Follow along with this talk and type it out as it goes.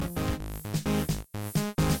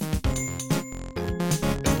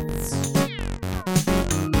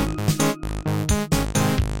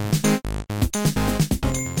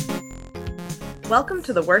Welcome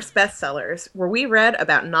to the Worst Bestsellers, where we read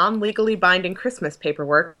about non-legally binding Christmas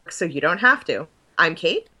paperwork so you don't have to. I'm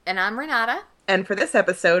Kate. And I'm Renata. And for this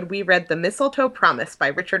episode, we read The Mistletoe Promise by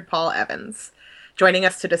Richard Paul Evans. Joining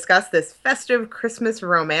us to discuss this festive Christmas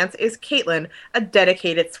romance is Caitlin, a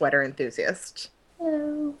dedicated sweater enthusiast.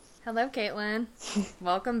 Hello. Hello, Caitlin.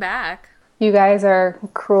 Welcome back. You guys are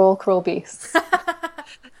cruel, cruel beasts.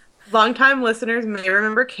 Longtime listeners may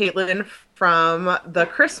remember Caitlin from The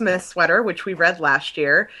Christmas Sweater, which we read last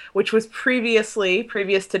year, which was previous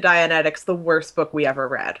to Dianetics, the worst book we ever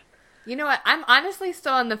read. You know what? I'm honestly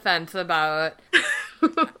still on the fence about...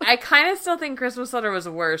 I kind of still think Christmas Sweater was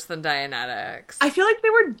worse than Dianetics. I feel like they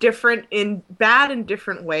were bad in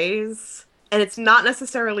different ways, and it's not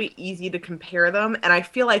necessarily easy to compare them, and I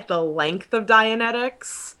feel like the length of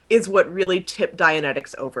Dianetics is what really tipped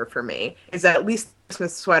Dianetics over for me, is that at least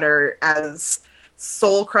Christmas Sweater, as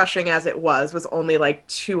soul-crushing as it was only like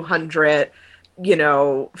 200,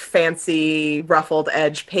 fancy ruffled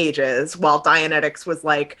edge pages, while Dianetics was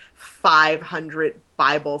like 500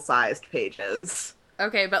 Bible-sized pages.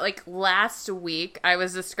 Okay, but like last week, I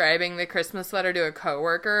was describing The Christmas Sweater to a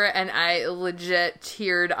coworker, and I legit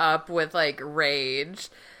teared up with like rage.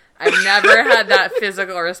 I've never had that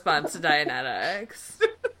physical response to Dianetics.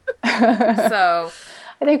 So...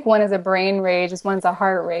 I think one is a brain rage, one's a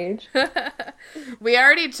heart rage. We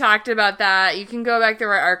already talked about that. You can go back through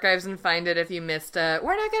our archives and find it if you missed it.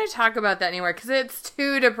 We're not going to talk about that anymore because it's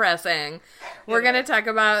too depressing. We're going to talk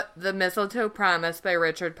about The Mistletoe Promise by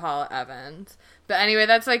Richard Paul Evans. But anyway,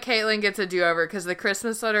 that's why Caitlin gets a do-over because The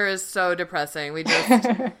Christmas Sweater is so depressing. We just...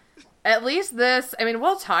 At least this... I mean,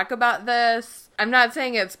 we'll talk about this. I'm not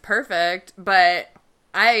saying it's perfect, but...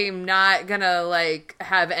 I'm not gonna,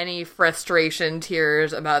 have any frustration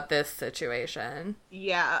tears about this situation.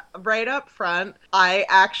 Yeah, right up front, I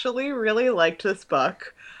actually really liked this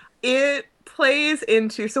book. It plays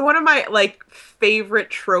into... So one of my, favorite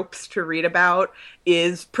tropes to read about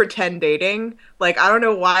is pretend dating. I don't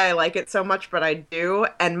know why I like it so much, but I do.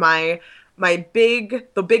 And the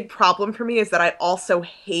big problem for me is that I also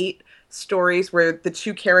hate stories where the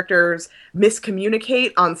two characters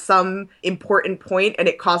miscommunicate on some important point and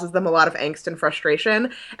it causes them a lot of angst and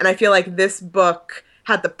frustration. And I feel like this book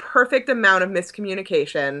had the perfect amount of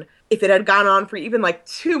miscommunication. If it had gone on for even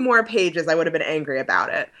 2 more pages, I would have been angry about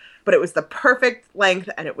it. But it was the perfect length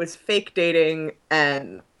and it was fake dating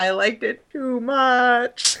and I liked it too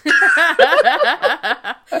much.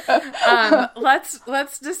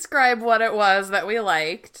 Let's describe what it was that we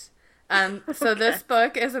liked. So this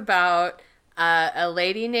book is about a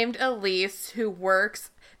lady named Elise who works...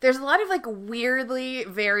 There's a lot of, weirdly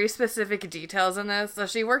very specific details in this. So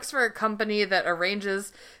she works for a company that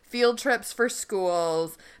arranges field trips for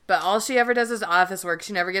schools, but all she ever does is office work.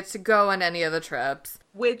 She never gets to go on any of the trips.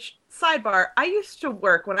 Which, sidebar, I used to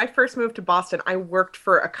work, when I first moved to Boston, I worked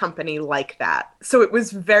for a company like that. So it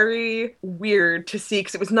was very weird to see,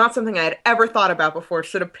 because it was not something I had ever thought about before.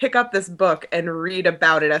 So to pick up this book and read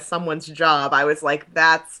about it as someone's job, I was like,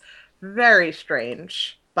 that's very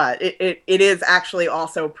strange. But it is actually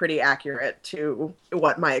also pretty accurate to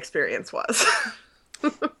what my experience was.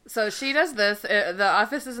 So she does this. The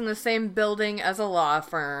office is in the same building as a law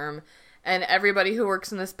firm. And everybody who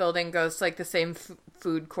works in this building goes to, the same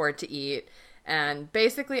food court to eat. And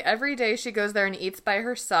basically every day she goes there and eats by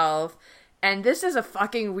herself. And this is a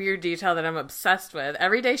fucking weird detail that I'm obsessed with.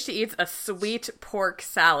 Every day she eats a sweet pork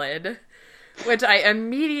salad, which I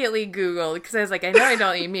immediately Googled because I was like, I know I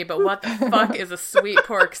don't eat meat, but what the fuck is a sweet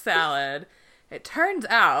pork salad? It turns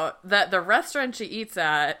out that the restaurant she eats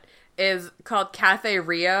at is called Cafe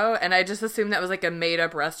Rio, and I just assumed that was a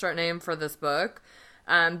made-up restaurant name for this book.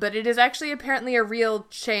 But it is actually apparently a real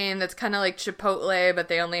chain that's kind of like Chipotle, but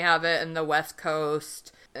they only have it in the West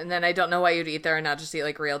Coast. And then I don't know why you'd eat there and not just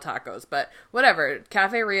eat real tacos, but whatever.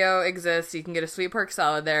 Cafe Rio exists. You can get a sweet pork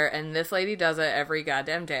salad there, and this lady does it every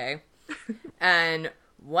goddamn day. And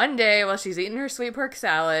one day, while she's eating her sweet pork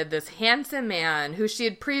salad, this handsome man, who she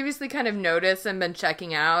had previously kind of noticed and been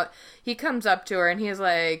checking out, he comes up to her and he's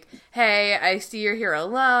like, hey, I see you're here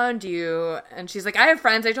alone. Do you... And she's like, I have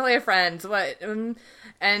friends. I totally have friends. What...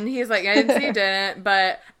 And he's like, I didn't say you didn't,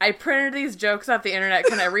 but I printed these jokes off the internet.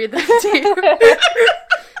 Can I read them to you?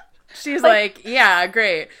 She's like, yeah,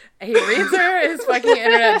 great. He reads her his fucking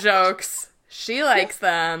internet jokes. She likes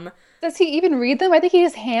them. Does he even read them? I think he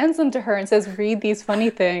just hands them to her and says, read these funny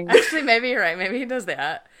things. Actually, maybe you're right. Maybe he does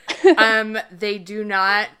that. They do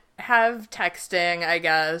not have texting, I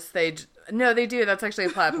guess. No, they do. That's actually a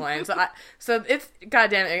plot point. So it's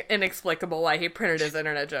goddamn inexplicable why he printed his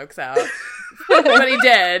internet jokes out. But he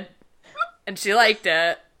did. And she liked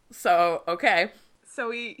it. So, okay. So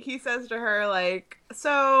he says to her, like,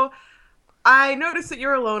 so I notice that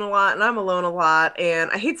you're alone a lot and I'm alone a lot, and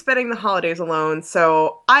I hate spending the holidays alone,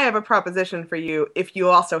 so I have a proposition for you if you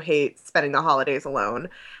also hate spending the holidays alone.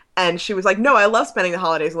 And she was like, no, I love spending the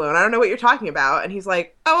holidays alone. I don't know what you're talking about. And he's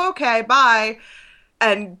like, oh, okay, bye.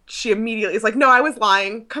 And she immediately is like, no, I was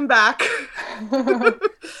lying. Come back.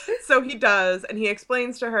 So he does, and he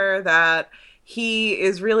explains to her that he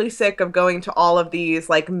is really sick of going to all of these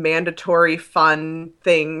like mandatory fun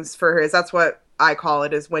things for his. That's what I call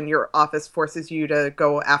it, is when your office forces you to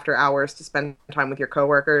go after hours to spend time with your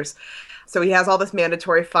coworkers. So he has all this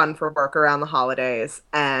mandatory fun for work around the holidays,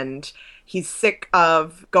 and he's sick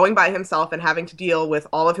of going by himself and having to deal with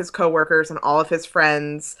all of his coworkers and all of his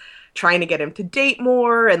friends trying to get him to date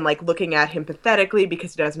more and like looking at him pathetically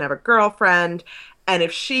because he doesn't have a girlfriend. And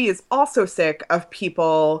if she is also sick of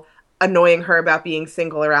people annoying her about being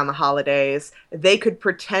single around the holidays, they could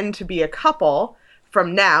pretend to be a couple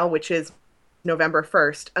from now, which is November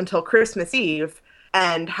 1st, until Christmas Eve,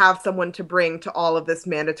 and have someone to bring to all of this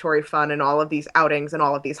mandatory fun and all of these outings and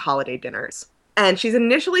all of these holiday dinners. And she's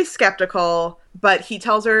initially skeptical, but he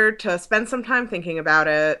tells her to spend some time thinking about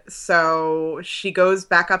it. So she goes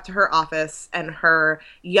back up to her office, and her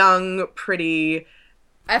young, pretty,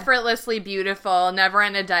 effortlessly beautiful, never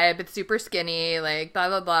on a diet, but super skinny, like blah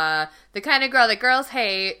blah blah, the kind of girl that girls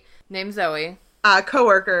hate, named Zoe,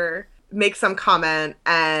 coworker makes some comment,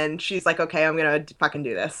 and she's like, okay, I'm gonna fucking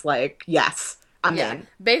do this. Like, yes, I'm in.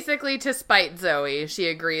 Basically, to spite Zoe, she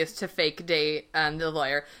agrees to fake date the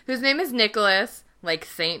lawyer, whose name is Nicholas, like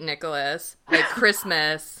Saint Nicholas, like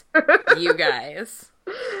Christmas, you guys.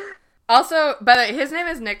 Also, by the way, his name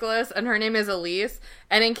is Nicholas and her name is Elise.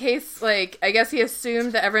 And in case, like, I guess he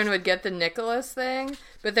assumed that everyone would get the Nicholas thing,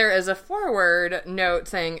 but there is a forward note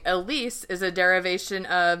saying Elise is a derivation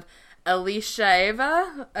of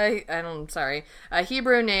Elisheva, sorry, a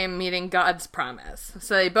Hebrew name meaning God's promise.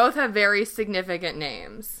 So they both have very significant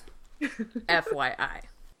names. FYI.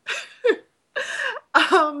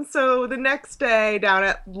 So the next day down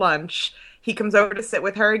at lunch, he comes over to sit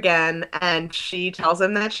with her again, and she tells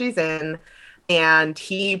him that she's in, and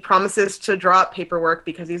he promises to draw up paperwork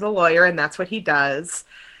because he's a lawyer, and that's what he does.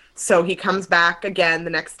 So he comes back again the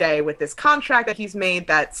next day with this contract that he's made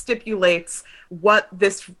that stipulates what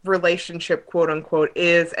this relationship, quote unquote,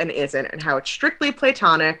 is and isn't, and how it's strictly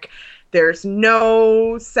platonic. There's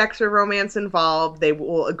no sex or romance involved. They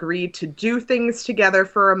will agree to do things together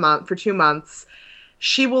for 2 months.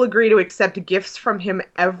 She will agree to accept gifts from him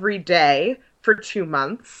every day for 2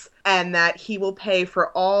 months, and that he will pay for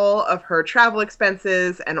all of her travel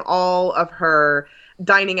expenses and all of her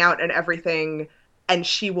dining out and everything, and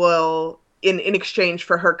she will in exchange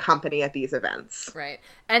for her company at these events. Right.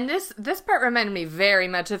 And this part reminded me very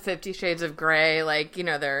much of 50 Shades of Grey. Like, you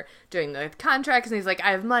know, they're doing the contracts and he's like,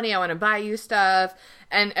 I have money, I want to buy you stuff.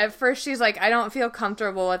 And at first she's like, I don't feel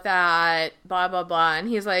comfortable with that, blah, blah, blah. And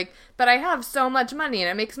he's like, but I have so much money and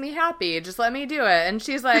it makes me happy. Just let me do it. And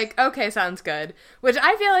she's like, okay, sounds good. Which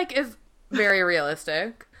I feel like is very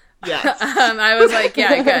realistic. Yes. I was like,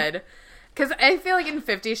 yeah, good. Because I feel like in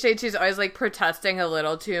 50 Shades, she's always, like, protesting a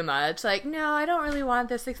little too much. Like, no, I don't really want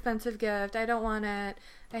this expensive gift. I don't want it.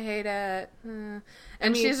 I hate it.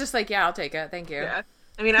 And she's just like, yeah, I'll take it. Thank you. Yeah.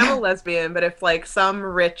 I mean, I'm a lesbian, but if, like, some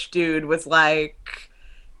rich dude was like,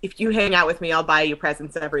 if you hang out with me, I'll buy you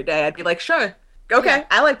presents every day, I'd be like, sure. Okay, yeah.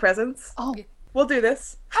 I like presents. Oh, we'll do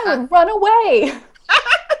this. I would run away.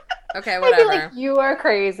 Okay, whatever. I'd be like, you are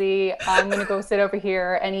crazy. I'm going to go sit over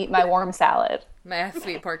here and eat my warm salad. My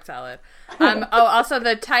sweet pork salad. Also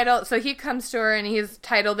the title, so he comes to her and he's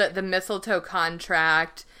titled it The Mistletoe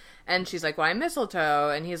Contract, and she's like, why mistletoe?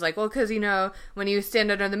 And he's like, well, because, you know, when you stand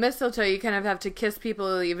under the mistletoe, you kind of have to kiss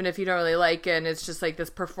people even if you don't really like it, and it's just like this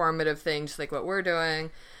performative thing, just like what we're doing.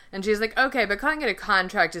 And she's like, okay, but calling it a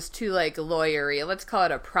contract is too, like, lawyery. Let's call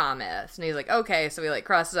it a promise. And he's like, okay, so he, like,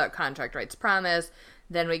 crosses out contract, writes promise.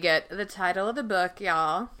 Then we get the title of the book,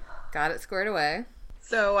 y'all. Got it squared away.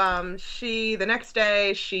 So the next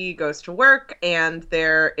day, she goes to work, and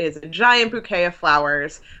there is a giant bouquet of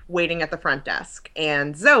flowers waiting at the front desk.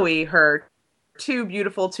 And Zoe, her too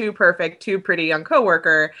beautiful, too perfect, too pretty young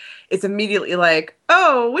coworker, is immediately like,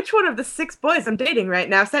 oh, which one of the 6 boys I'm dating right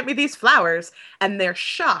now sent me these flowers? And they're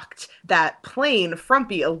shocked that plain,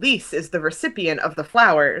 frumpy Elise is the recipient of the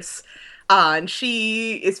flowers. And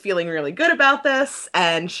she is feeling really good about this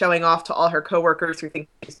and showing off to all her coworkers who think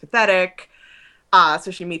she's pathetic.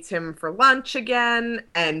 So she meets him for lunch again,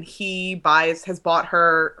 and he has bought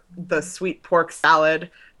her the sweet pork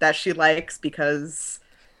salad that she likes because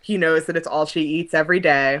he knows that it's all she eats every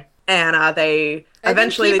day. And they I think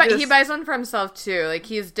eventually they he just buys one for himself too. Like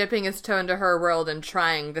he's dipping his toe into her world and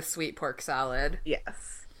trying the sweet pork salad.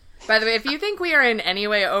 yes. By the way, if you think we are in any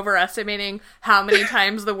way overestimating how many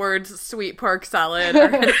times the words sweet pork salad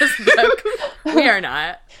are in this book, we are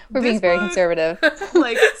not. We're being very conservative.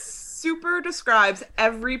 Like super describes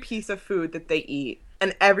every piece of food that they eat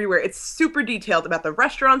and everywhere. It's super detailed about the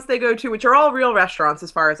restaurants they go to, which are all real restaurants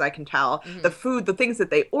as far as I can tell. Mm-hmm. The food, the things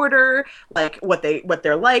that they order, like what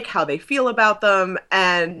they're like, how they feel about them,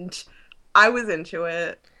 and I was into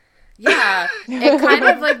it. Yeah, it kind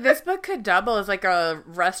of like this book could double as like a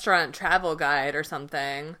restaurant travel guide or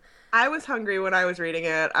something. I was hungry when I was reading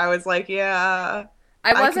it. I was like, yeah.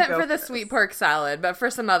 I wasn't could go for the this. sweet pork salad, but for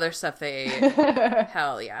some other stuff they ate.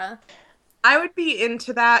 Hell yeah. I would be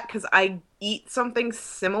into that because I eat something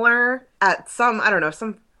similar at some, I don't know,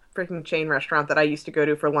 some freaking chain restaurant that I used to go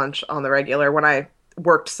to for lunch on the regular when I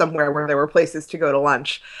worked somewhere where there were places to go to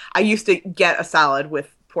lunch. I used to get a salad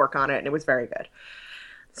with pork on it, and it was very good.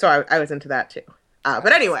 So I was into that too.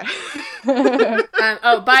 But anyway.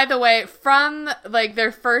 Oh, by the way, from like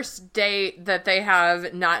their first date that they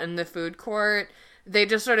have not in the food court, they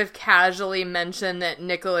just sort of casually mention that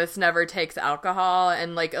Nicholas never takes alcohol,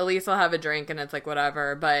 and like Elise will have a drink and it's like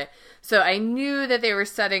whatever. But so I knew that they were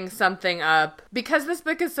setting something up because this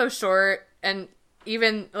book is so short, and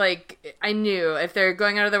even like I knew if they're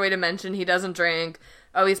going out of their way to mention he doesn't drink,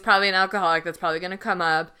 oh, he's probably an alcoholic, that's probably going to come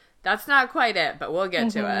up. That's not quite it, but we'll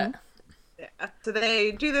get to it. Yeah. So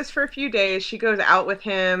they do this for a few days. She goes out with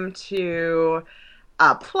him to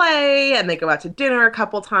play, and they go out to dinner a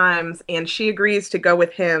couple times, and she agrees to go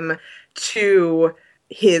with him to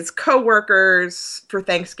his coworkers for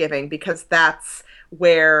Thanksgiving because that's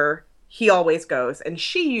where he always goes. And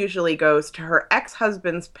she usually goes to her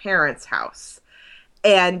ex-husband's parents' house.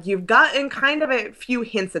 And you've gotten kind of a few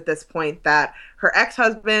hints at this point that her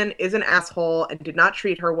ex-husband is an asshole and did not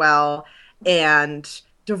treat her well and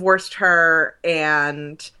divorced her.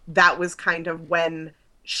 And that was kind of when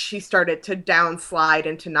she started to downslide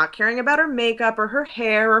into not caring about her makeup or her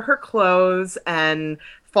hair or her clothes and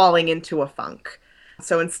falling into a funk.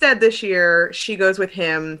 So instead this year, she goes with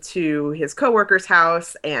him to his coworker's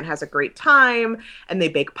house and has a great time, and they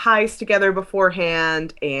bake pies together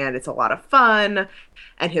beforehand, and it's a lot of fun.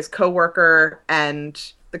 And his coworker and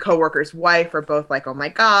the coworker's wife are both like, oh my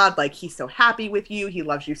God, like he's so happy with you. He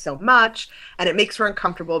loves you so much. And it makes her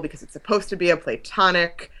uncomfortable because it's supposed to be a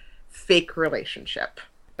platonic, fake relationship.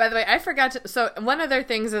 By the way, I forgot to. So one of their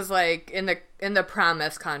things is like in the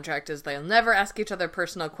promise contract is they'll never ask each other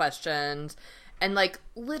personal questions. And, like,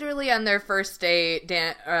 literally on their first date,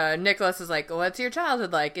 Nicholas is like, what's your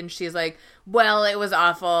childhood like? And she's like, well, it was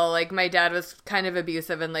awful. Like, my dad was kind of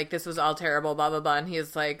abusive and, like, this was all terrible, blah, blah, blah. And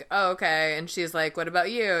he's like, oh, okay. And she's like, what about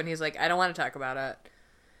you? And he's like, I don't want to talk about it.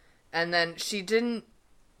 And then she didn't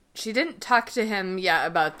talk to him yet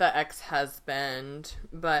about the ex-husband.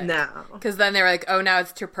 But No. Because then they were like, oh, now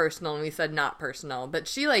it's too personal. And we said not personal. But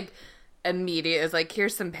she, like, immediately is like,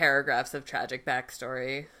 here's some paragraphs of tragic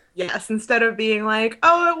backstory. Yes, instead of being like,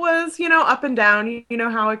 oh, it was, up and down, you know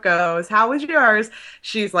how it goes. How was yours?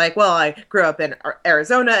 She's like, well, I grew up in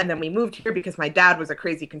Arizona, and then we moved here because my dad was a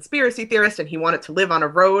crazy conspiracy theorist, and he wanted to live on a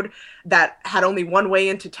road that had only one way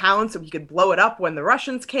into town so he could blow it up when the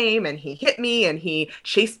Russians came, and he hit me, and he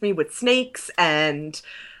chased me with snakes, and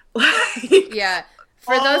like... Yeah.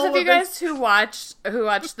 For those of you guys who watched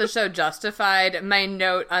the show Justified, my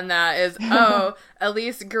note on that is,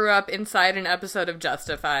 Elise grew up inside an episode of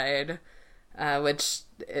Justified, which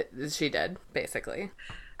she did, basically.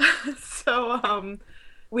 So,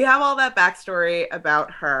 we have all that backstory about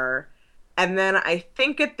her, and then I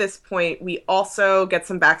think at this point we also get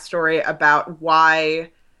some backstory about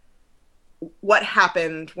what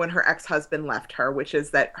happened when her ex-husband left her, which is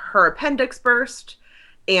that her appendix burst,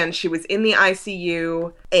 and she was in the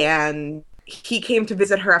ICU, and he came to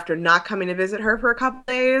visit her after not coming to visit her for a couple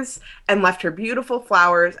days, and left her beautiful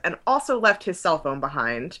flowers, and also left his cell phone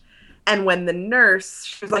behind. And when the nurse,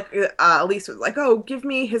 she was like, Elise was like, oh, give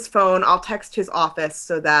me his phone, I'll text his office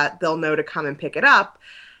so that they'll know to come and pick it up.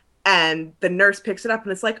 And the nurse picks it up,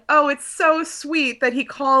 and it's like, oh, it's so sweet that he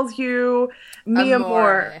calls you mi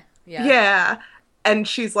amor. Yeah. And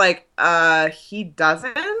she's like, he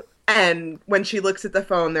doesn't? And when she looks at the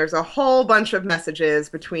phone, there's a whole bunch of messages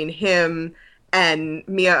between him and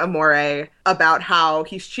Mia Amore about how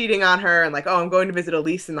he's cheating on her and like, oh, I'm going to visit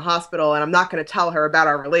Elise in the hospital and I'm not going to tell her about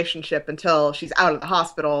our relationship until she's out of the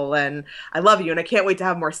hospital, and I love you and I can't wait to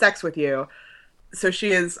have more sex with you. So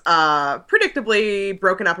she is predictably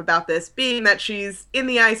broken up about this, being that she's in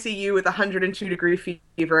the ICU with 102-degree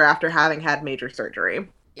fever after having had major surgery.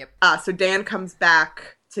 Yep. So Dan comes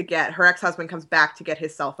back to get her ex-husband comes back to get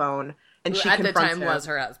his cell phone, and Who she at the confronts time him. was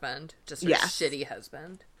her husband, just her Yes. shitty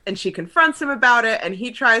husband. And she confronts him about it, and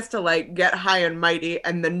he tries to like get high and mighty,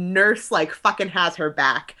 and the nurse like fucking has her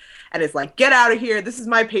back and is like, get out of here, this is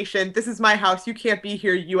my patient, this is my house, you can't be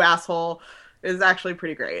here, you asshole. It was actually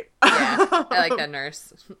pretty great. Yeah, I like that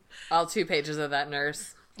nurse. All 2 pages of that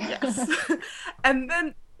nurse. Yes. And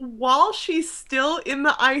then while she's still in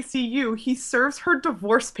the ICU, he serves her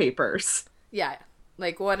divorce papers. Yeah,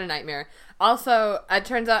 like, what a nightmare. Also, it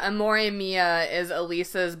turns out Amore Mia is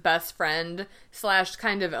Elisa's best friend /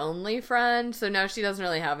 kind of only friend, so now she doesn't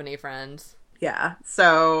really have any friends. Yeah,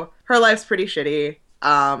 so her life's pretty shitty.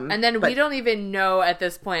 And then we don't even know at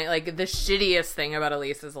this point, like, the shittiest thing about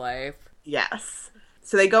Elisa's life. Yes.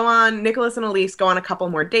 So Nicholas and Elise go on a couple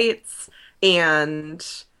more dates, and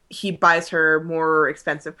he buys her more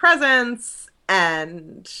expensive presents,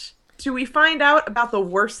 and do we find out about the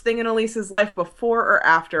worst thing in Elisa's life before or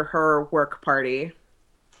after her work party?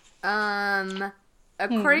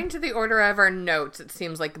 According to the order of our notes, it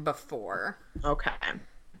seems like before. Okay.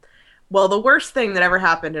 Well, the worst thing that ever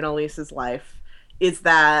happened in Elisa's life is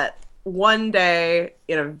that one day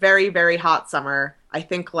in a very, very hot summer, I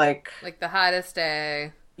think like the hottest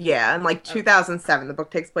day. Yeah, in like 2007. The book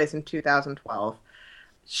takes place in 2012.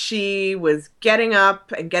 She was getting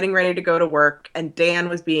up and getting ready to go to work, and Dan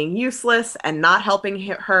was being useless and not helping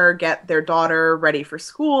her get their daughter ready for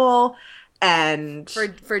school and for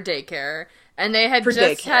daycare. And they had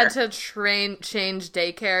just had to change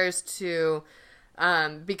daycares to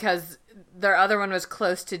because their other one was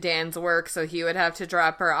close to Dan's work, so he would have to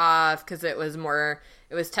drop her off because it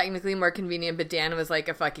was technically more convenient, but Dan was like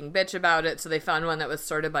a fucking bitch about it, so they found one that was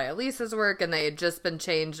sorted by Elisa's work, and they had just been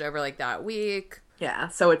changed over like that week. Yeah,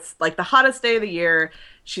 so it's like the hottest day of the year.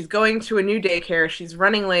 She's going to a new daycare. She's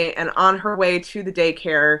running late, and on her way to the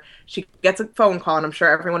daycare, she gets a phone call, and I'm sure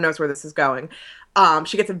everyone knows where this is going.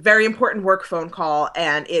 She gets a very important work phone call,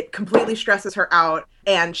 and it completely stresses her out,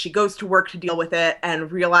 and she goes to work to deal with it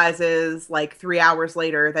and realizes, like, 3 hours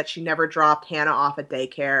later that she never dropped Hannah off at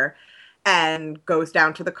daycare, and goes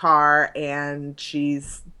down to the car, and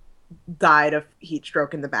she's died of heat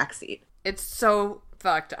stroke in the backseat. It's so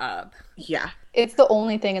fucked up. Yeah. It's the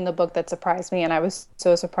only thing in the book that surprised me, and I was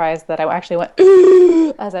so surprised that I actually went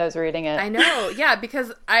ooh as I was reading it. I know, yeah,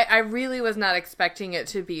 because I really was not expecting it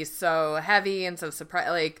to be so heavy and so surprised.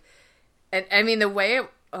 Like, and I mean, the way it,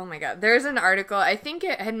 oh my god, there's an article, I think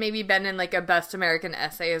it had maybe been in like a Best American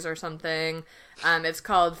Essays or something. It's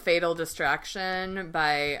called Fatal Distraction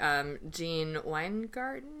by Gene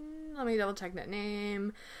Weingarten. Let me double check that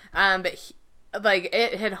name. But like,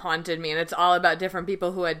 it had haunted me, and it's all about different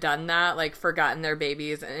people who had done that, like forgotten their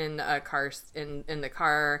babies in a car, in the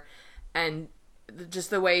car, and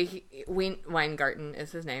just the way Weingarten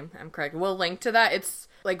is his name, I'm correct. We'll link to that. It's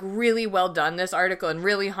like really well done, this article, and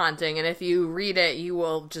really haunting, and if you read it, you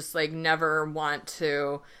will just like never want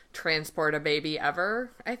to transport a baby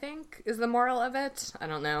ever, I think is the moral of it. I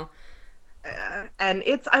don't know. And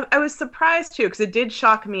I was surprised too, because it did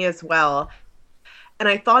shock me as well. And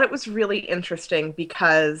I thought it was really interesting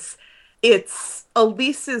because it's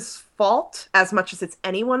Elise's fault as much as it's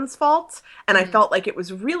anyone's fault. And I felt like it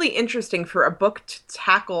was really interesting for a book to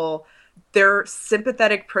tackle their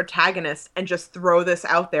sympathetic protagonist and just throw this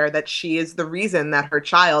out there that she is the reason that her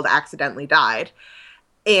child accidentally died.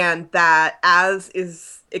 And that, as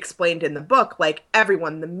is explained in the book, like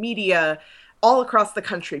everyone, the media, all across the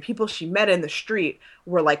country, people she met in the street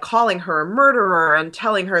were like calling her a murderer and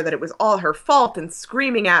telling her that it was all her fault and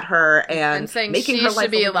screaming at her and saying making she her life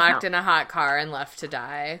should be locked in a hot car and left to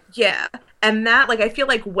die. Yeah. And that, like, I feel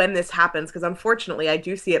like when this happens, because unfortunately I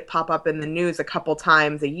do see it pop up in the news a couple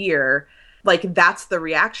times a year, like that's the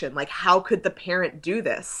reaction. Like, how could the parent do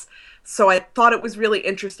this? So I thought it was really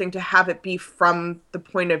interesting to have it be from the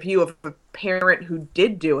point of view of a parent who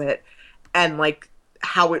did do it and like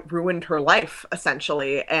how it ruined her life,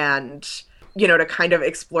 essentially, and, you know, to kind of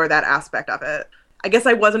explore that aspect of it. I guess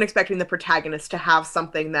I wasn't expecting the protagonist to have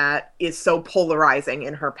something that is so polarizing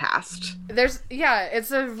in her past.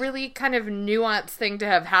 It's a really kind of nuanced thing to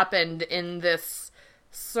have happened in this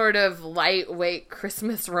sort of lightweight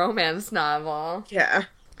Christmas romance novel. Yeah.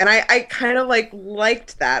 And I kind of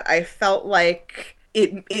liked that. I felt like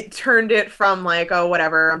it turned it from like, oh,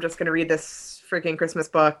 whatever, I'm just going to read this freaking Christmas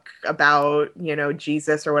book about, you know,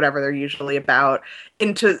 Jesus or whatever they're usually about,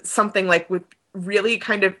 into something like with really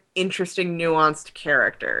kind of interesting, nuanced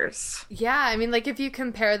characters. Yeah, I mean, like, if you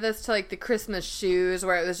compare this to, like, the Christmas Shoes,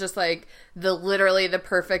 where it was just, like,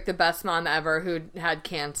 the best mom ever who had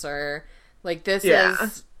cancer, like, this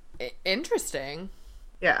is interesting.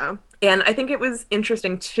 Yeah. And I think it was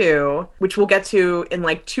interesting too, which we'll get to in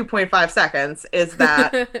like 2.5 seconds, is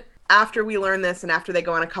that after we learn this and after they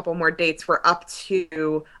go on a couple more dates, we're up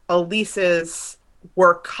to Elise's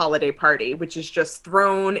work holiday party, which is just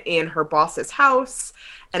thrown in her boss's house.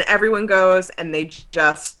 And everyone goes and they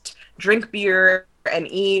just drink beer and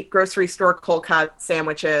eat grocery store cold cut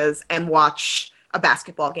sandwiches and watch a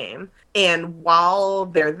basketball game. And while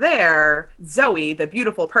they're there, Zoe, the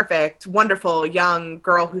beautiful, perfect, wonderful young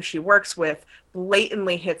girl who she works with,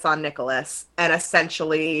 blatantly hits on Nicholas and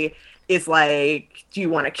essentially is like, do you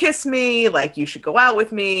want to kiss me? Like, you should go out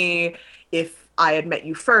with me. If I had met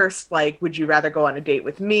you first, like, would you rather go on a date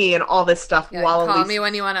with me? And all this stuff Yeah, while call Elise... me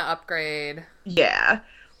when you want to upgrade. Yeah.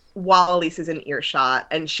 While Elise is in earshot,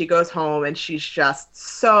 and she goes home and she's just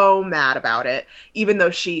so mad about it, even though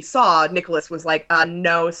she saw Nicholas was like,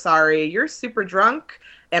 no, sorry, you're super drunk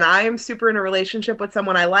and I am super in a relationship with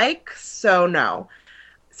someone I like, so no.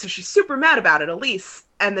 So she's super mad about it, Elise.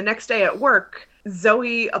 And the next day at work,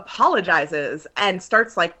 Zoe apologizes and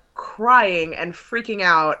starts like crying and freaking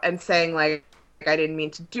out and saying like, I didn't mean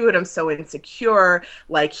to do it. I'm so insecure.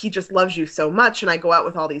 Like, he just loves you so much. And I go out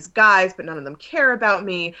with all these guys, but none of them care about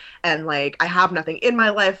me. And like, I have nothing in my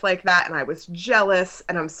life like that. And I was jealous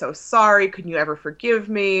and I'm so sorry. Couldn't you ever forgive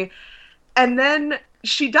me? And then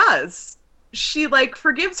she does. She like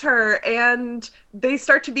forgives her and they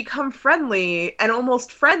start to become friendly and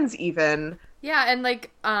almost friends even. Yeah, and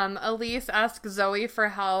like Elise asks Zoe for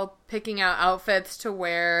help picking out outfits to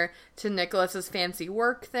wear to Nicholas's fancy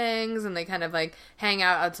work things, and they kind of like hang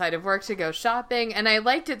out outside of work to go shopping. And I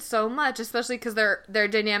liked it so much, especially because their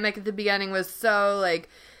dynamic at the beginning was so like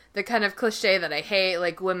the kind of cliche that I hate,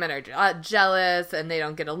 like women are jealous and they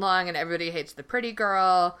don't get along and everybody hates the pretty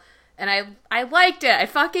girl. And I liked it. I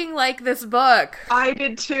fucking like this book. I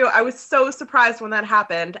did too. I was so surprised when that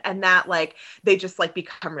happened, and that like they just like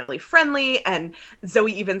become really friendly. And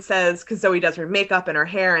Zoe even says, because Zoe does her makeup and her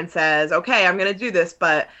hair, and says, okay, I'm gonna do this,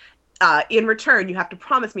 but in return you have to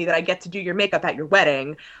promise me that I get to do your makeup at your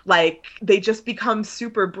wedding. Like, they just become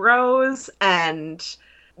super bros. And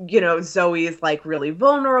you know, Zoe is like really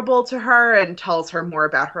vulnerable to her and tells her more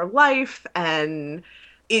about her life. And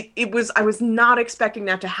it was, I was not expecting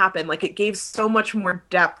that to happen. Like, it gave so much more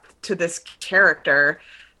depth to this character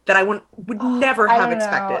that I would never have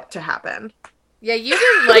expected to happen. Yeah, you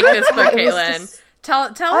didn't like this book, Caitlin. Just, tell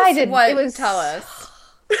us what. Tell us.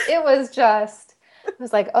 It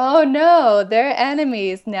was like, oh no, they're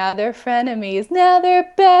enemies. Now they're frenemies. Now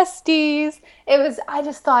they're besties. I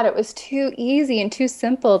just thought it was too easy and too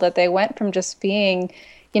simple that they went from just being,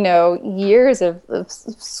 you know, years of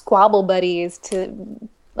squabble buddies to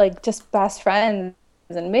like just best friends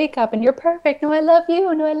and makeup and you're perfect. No, I love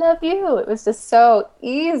you. No, I love you. It was just so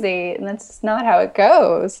easy, and that's just not how it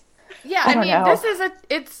goes. Yeah, I mean, this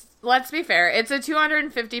is let's be fair, it's a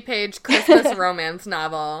 250-page Christmas romance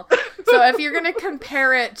novel. So if you're going to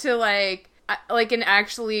compare it to like an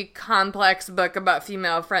actually complex book about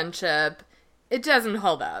female friendship, it doesn't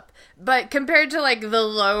hold up. But compared to like the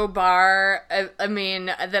low bar, I mean,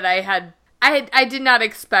 that I did not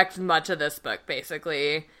expect much of this book,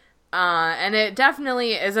 basically. And it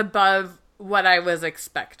definitely is above what I was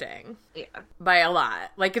expecting. Yeah. By a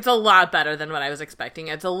lot. Like, it's a lot better than what I was expecting.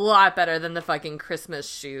 It's a lot better than the fucking Christmas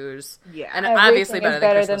shoes. Yeah. And everything obviously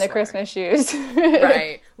better than the Christmas shoes.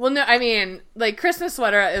 Right. Well, no, I mean, like, Christmas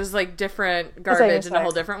sweater is, like, different garbage in a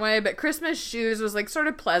whole different way. But Christmas shoes was, like, sort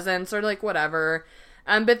of pleasant, sort of, like, whatever.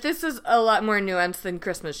 But this is a lot more nuanced than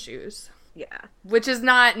Christmas shoes. Yeah. Which is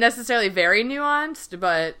not necessarily very nuanced,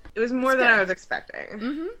 but it was more than I was expecting.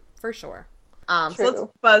 Mm-hmm. For sure. So let's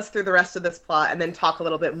buzz through the rest of this plot and then talk a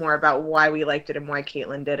little bit more about why we liked it and why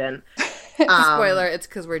Caitlin didn't. Spoiler, it's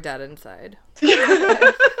because we're dead inside.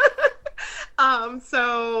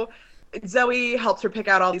 So Zoe helps her pick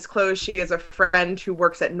out all these clothes. She has a friend who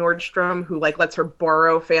works at Nordstrom who like lets her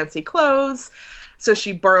borrow fancy clothes. So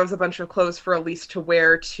she borrows a bunch of clothes for Elise to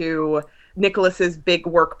wear to Nicholas's big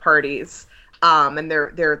work parties. And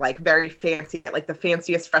they're like very fancy, like the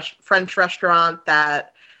fanciest French restaurant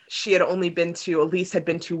that she had only been to, Elise had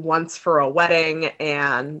been to once for a wedding,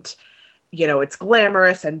 and, you know, it's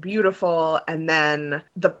glamorous and beautiful. And then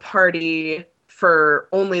the party for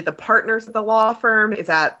only the partners of the law firm is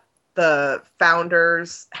at the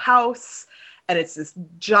founder's house. And it's this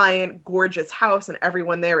giant, gorgeous house, and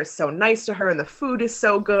everyone there is so nice to her, and the food is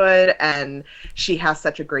so good, and she has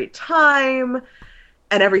such a great time.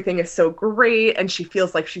 And everything is so great, and she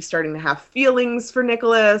feels like she's starting to have feelings for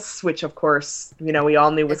Nicholas, which, of course, you know, we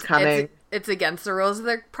all knew was coming. It's against the rules of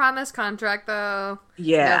the promise contract, though.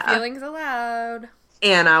 Yeah. No feelings allowed.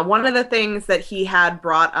 And one of the things that he had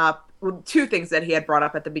brought up two things that he had brought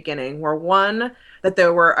up at the beginning were, one, that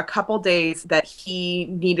there were a couple days that he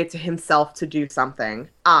needed to himself to do something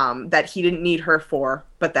that he didn't need her for,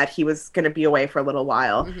 but that he was going to be away for a little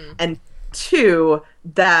while. Mm-hmm. And two,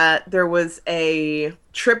 that there was a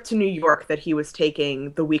trip to New York that he was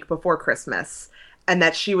taking the week before Christmas, and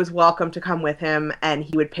that she was welcome to come with him, and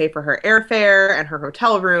he would pay for her airfare and her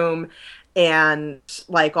hotel room and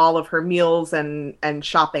like all of her meals and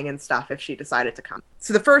shopping and stuff if she decided to come.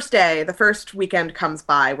 So the first weekend comes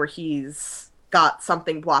by where he's got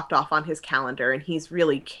something blocked off on his calendar, and he's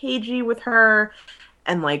really cagey with her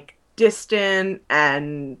and like distant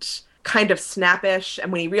and kind of snappish.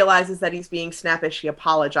 And when he realizes that he's being snappish, he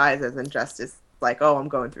apologizes and just is like, oh, I'm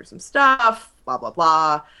going through some stuff, blah, blah,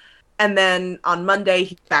 blah. And then on Monday,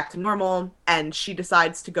 he's back to normal, and she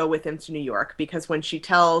decides to go with him to New York, because when she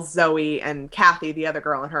tells Zoe and Kathy, the other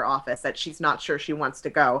girl in her office, that she's not sure she wants to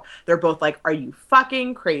go, they're both like, are you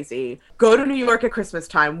fucking crazy? Go to New York at Christmas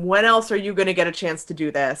time. When else are you going to get a chance to do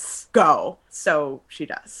this? Go. So she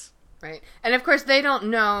does. Right. And of course, they don't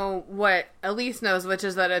know what Elise knows, which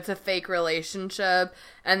is that it's a fake relationship,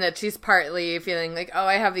 and that she's partly feeling like, oh,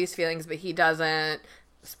 I have these feelings, but he doesn't.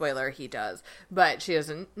 Spoiler, he does. But she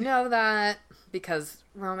doesn't know that because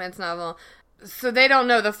romance novel. So they don't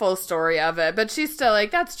know the full story of it. But she's still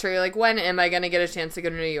like, that's true. Like, when am I going to get a chance to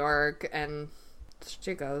go to New York? And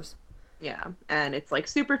she goes. Yeah. And it's like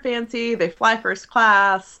super fancy. They fly first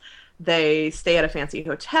class. They stay at a fancy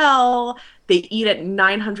hotel. They eat at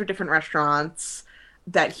 900 different restaurants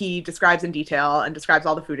that he describes in detail, and describes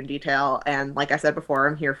all the food in detail. And like I said before,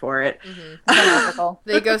 I'm here for it. Mm-hmm.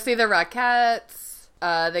 They go see the Rockettes.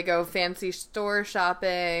 They go fancy store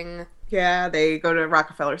shopping. Yeah, they go to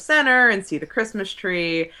Rockefeller Center and see the Christmas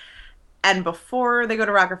tree. And before they go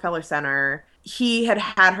to Rockefeller Center, he had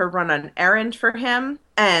her run an errand for him,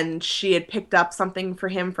 and she had picked up something for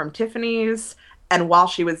him from Tiffany's. And while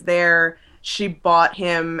she was there, she bought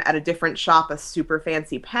him at a different shop a super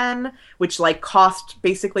fancy pen, which like cost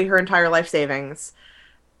basically her entire life savings,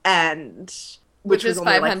 and which was is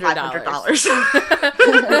only $500. Like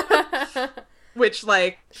 $500. Which,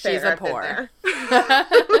 like, she's fair, a poor.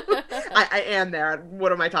 I am there.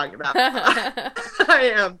 What am I talking about?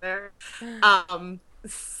 I am there.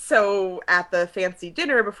 So at the fancy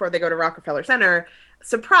dinner before they go to Rockefeller Center,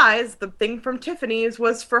 surprise, the thing from Tiffany's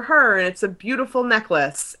was for her, and it's a beautiful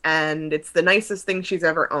necklace, and it's the nicest thing she's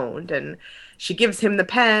ever owned. And she gives him the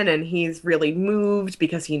pen, and he's really moved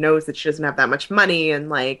because he knows that she doesn't have that much money, and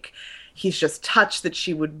like he's just touched that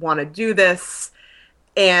she would want to do this.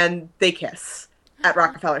 And they kiss at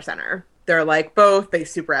Rockefeller Center. They're like they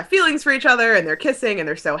super have feelings for each other, and they're kissing, and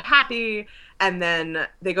they're so happy. And then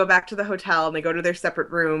they go back to the hotel, and they go to their separate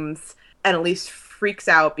rooms, and Elise freaks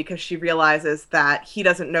out because she realizes that he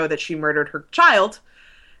doesn't know that she murdered her child,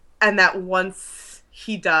 and that once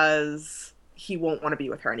he does, he won't want to be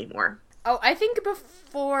with her anymore. Oh, I think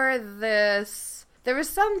before this, there was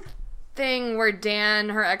some thing where Dan,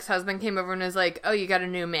 her ex-husband, came over and was like, oh, you got a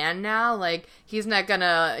new man now? Like, he's not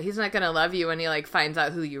gonna love you when he, like, finds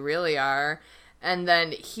out who you really are. And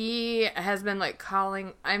then he has been, like,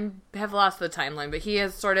 calling, have lost the timeline, but he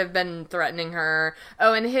has sort of been threatening her.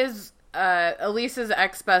 Oh, and his, Elise's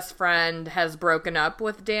ex-best friend has broken up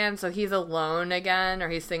with Dan, so he's alone again, or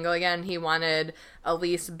he's single again. He wanted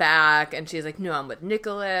Elise back, and she's like, no, I'm with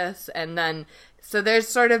Nicholas. And then so there's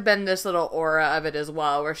sort of been this little aura of it as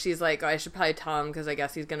well, where she's like, oh, I should probably tell him because I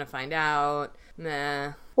guess he's going to find out.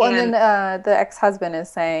 Meh. Well, and then the ex-husband is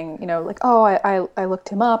saying, you know, like, oh, I looked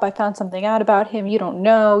him up. I found something out about him. You don't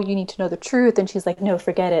know. You need to know the truth. And she's like, no,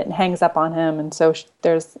 forget it, and hangs up on him. And so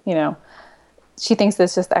there's, you know, she thinks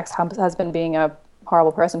it's just the ex-husband being a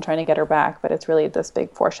horrible person trying to get her back, but it's really this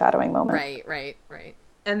big foreshadowing moment. Right.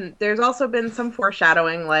 And there's also been some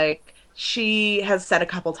foreshadowing, like, she has said a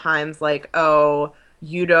couple times, like, oh,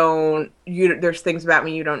 there's things about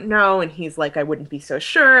me you don't know, and he's like, I wouldn't be so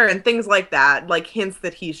sure, and things like that, like hints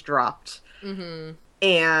that he's dropped. Mm-hmm.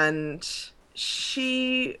 And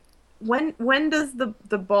when does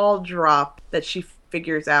the ball drop that she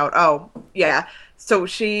figures out? Oh, yeah. So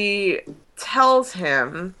she tells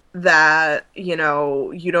him that, you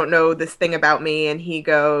know, you don't know this thing about me, and he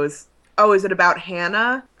goes, oh, is it about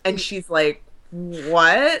Hannah? And she's like,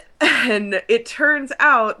 what? And it turns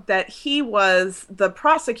out that he was the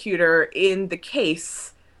prosecutor in the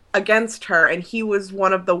case against her, and he was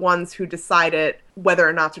one of the ones who decided whether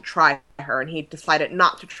or not to try her, and he decided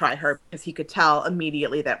not to try her because he could tell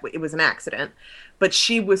immediately that it was an accident. But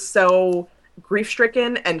she was so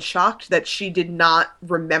grief-stricken and shocked that she did not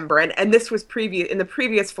remember. And this was previous in the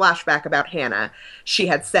previous flashback about Hannah. She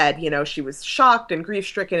had said, she was shocked and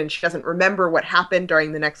grief-stricken and she doesn't remember what happened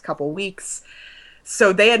during the next couple weeks.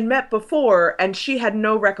 So they had met before and she had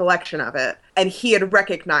no recollection of it. And he had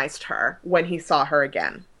recognized her when he saw her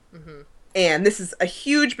again. Mm-hmm. And this is a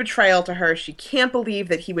huge betrayal to her. She can't believe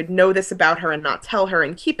that he would know this about her and not tell her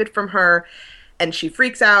and keep it from her. And she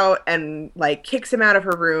freaks out and, kicks him out of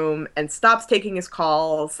her room and stops taking his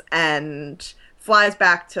calls and flies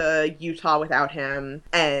back to Utah without him.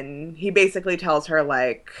 And he basically tells her,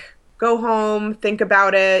 go home, think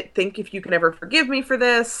about it, think if you can ever forgive me for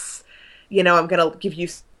this. I'm going to give you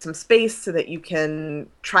some space so that you can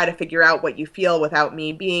try to figure out what you feel without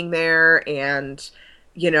me being there. And,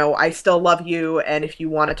 I still love you. And if you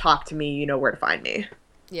want to talk to me, you know where to find me.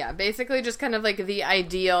 Yeah, basically just kind of the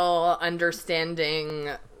ideal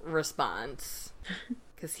understanding response.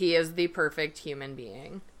 Because he is the perfect human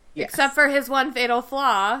being. Yes. Except for his one fatal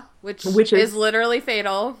flaw, which is literally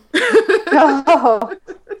fatal. Oh.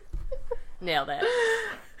 Nailed it.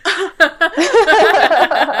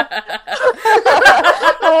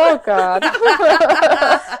 Oh, God.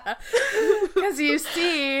 Because you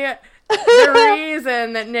see, the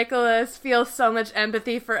reason that Nicholas feels so much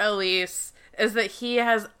empathy for Elise is that he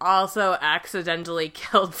has also accidentally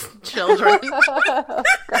killed children.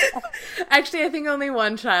 Actually, I think only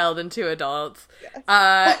one child and 2 adults.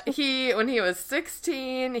 Yes. When he was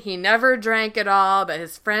 16, he never drank at all, but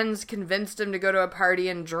his friends convinced him to go to a party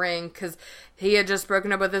and drink because he had just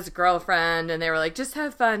broken up with his girlfriend, and they were like, just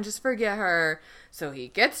have fun, just forget her. So he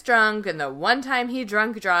gets drunk, and the one time he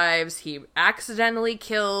drunk drives, he accidentally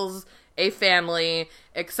kills a family,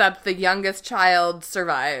 except the youngest child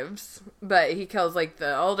survives. But he kills,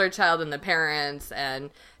 the older child and the parents,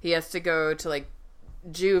 and he has to go to,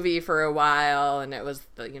 juvie for a while, and it was,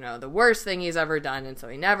 the worst thing he's ever done, and so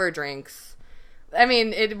he never drinks. I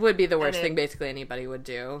mean, it would be the worst thing basically anybody would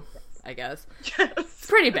do, I guess. Yes. It's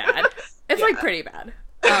pretty bad. It's, pretty bad.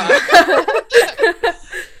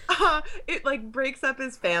 It breaks up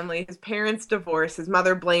his family. His parents divorce. His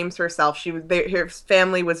mother blames herself. His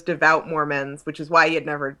family was devout Mormons, which is why he had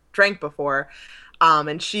never drank before.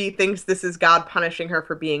 And she thinks this is God punishing her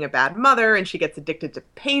for being a bad mother, and she gets addicted to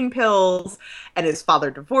pain pills, and his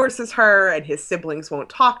father divorces her, and his siblings won't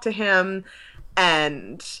talk to him.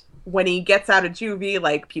 And when he gets out of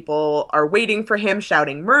juvie, people are waiting for him,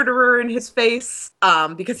 shouting murderer in his face,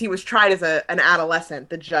 because he was tried as an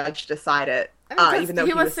adolescent. The judge decided, even though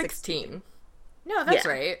he was 16. No, that's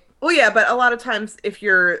right. Well, yeah, but a lot of times if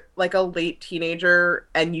you're, a late teenager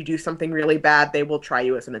and you do something really bad, they will try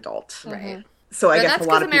you as an adult. Right. So I guess a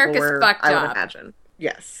lot of people were, I would imagine.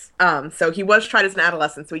 Yes. So he was tried as an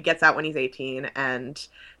adolescent, so he gets out when he's 18 and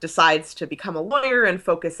decides to become a lawyer and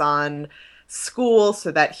focus on school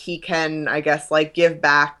so that he can, I guess, give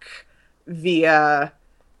back via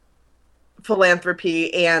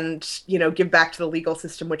philanthropy and, give back to the legal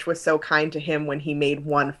system, which was so kind to him when he made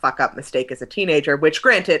one fuck-up mistake as a teenager, which,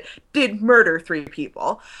 granted, did murder 3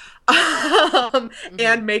 people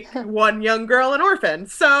and make one young girl an orphan.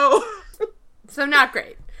 So not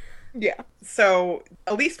great. Yeah. So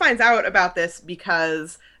Elise finds out about this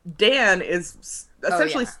because Dan is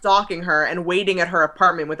essentially stalking her and waiting at her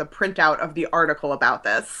apartment with a printout of the article about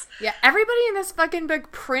this. Yeah, everybody in this fucking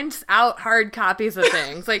book prints out hard copies of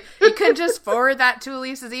things. You couldn't just forward that to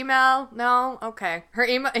Elise's email? No? Okay. Her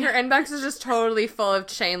inbox is just totally full of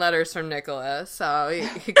chain letters from Nicholas, so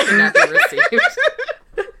it could not be received.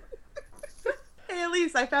 Hey,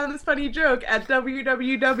 Elise, I found this funny joke at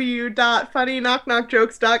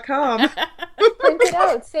www.funnyknockknockjokes.com. Print it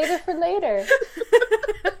out. Save it for later.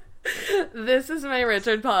 This is my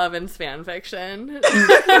Richard Paul Evans fan fiction.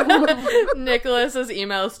 Nicholas's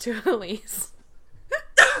emails to Elise.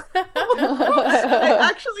 I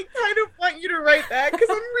actually kind of want you to write that because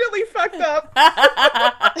I'm really fucked up.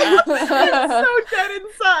 I'm so dead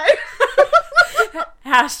inside.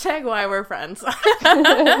 Hashtag why we're friends.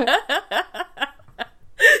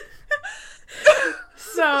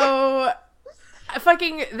 So,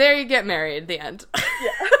 fucking, there you get married, the end.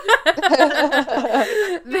 Yeah.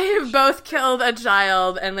 They've both killed a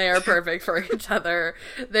child, and they are perfect for each other.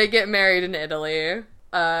 They get married in Italy.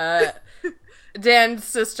 Dan's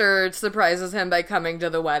sister surprises him by coming to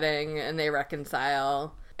the wedding, and they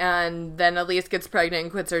reconcile. And then Elise gets pregnant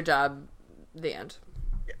and quits her job. The end.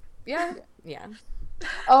 Yeah.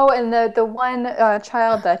 Oh, and the one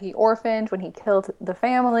child that he orphaned when he killed the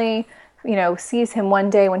family, sees him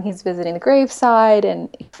one day when he's visiting the graveside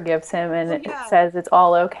and forgives him and it says it's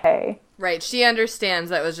all okay. Right. She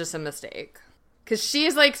understands that was just a mistake.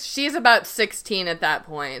 Because she's about 16 at that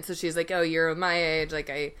point. So she's like, oh, you're my age. Like,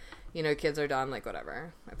 kids are dumb. Like,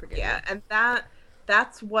 whatever. I forget. Yeah, and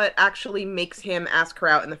that's what actually makes him ask her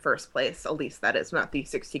out in the first place. At least that is not the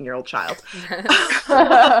 16-year-old child.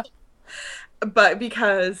 But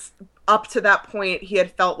because up to that point, he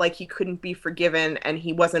had felt like he couldn't be forgiven and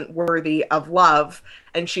he wasn't worthy of love.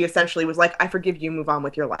 And she essentially was like, I forgive you, move on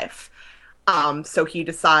with your life. So he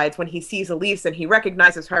decides when he sees Elise and he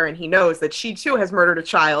recognizes her and he knows that she too has murdered a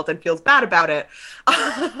child and feels bad about it.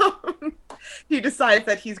 He decides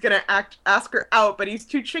that he's gonna ask her out, but he's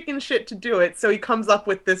too chicken shit to do it. So he comes up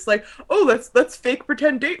with this like, oh, let's fake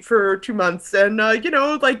pretend date for 2 months and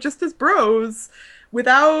like just as bros,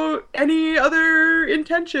 without any other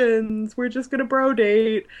intentions. We're just gonna bro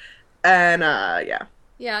date, and yeah.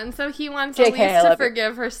 Yeah, and so he wants JK, Elise to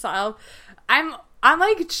forgive herself. I'm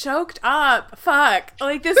like choked up. Fuck.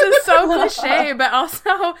 Like this is so cliche, but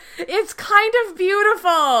also it's kind of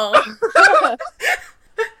beautiful.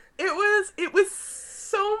 It was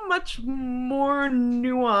so much more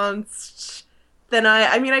nuanced than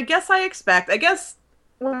I guess I expect. I guess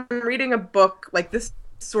when I'm reading a book like this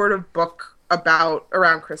sort of book about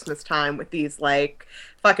around Christmas time with these like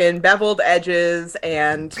fucking beveled edges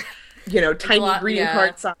and tiny greeting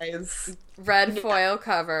card size red foil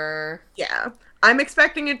cover. Yeah. I'm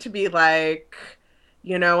expecting it to be like,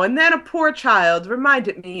 and then a poor child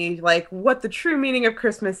reminded me, like, what the true meaning of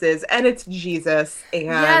Christmas is, and it's Jesus. And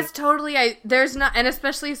yes, totally. There's not, and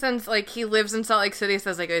especially since, like, he lives in Salt Lake City,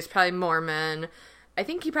 says, like, he's probably Mormon. I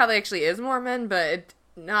think he probably actually is Mormon, but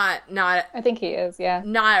not. I think he is, yeah.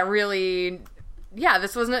 Not really. Yeah,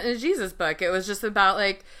 this wasn't a Jesus book. It was just about,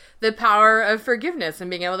 like, the power of forgiveness and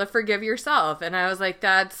being able to forgive yourself. And I was like,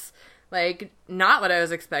 that's, like, not what I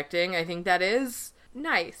was expecting. I think that is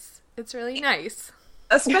nice. It's really nice.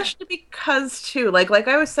 Especially because, too, like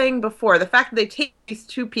I was saying before, the fact that they take these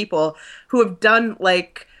two people who have done,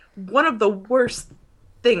 like, one of the worst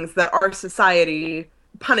things that our society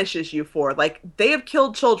punishes you for. Like, they have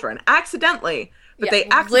killed children accidentally, but they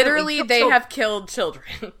accidentally have killed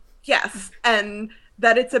children. Yes, and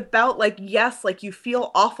that it's about, like, yes, like, you feel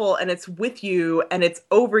awful and it's with you and it's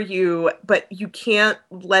over you, but you can't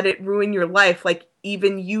let it ruin your life. Like,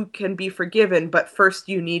 even you can be forgiven, but first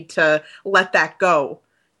you need to let that go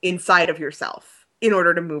inside of yourself in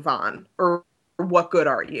order to move on. Or what good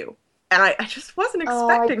are you? And I just wasn't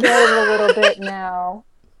expecting that. I get it a little bit now.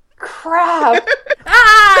 Crap.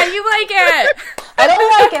 You like it. I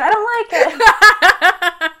don't like it.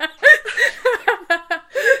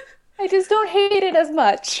 I just don't hate it as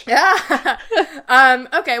much. Yeah.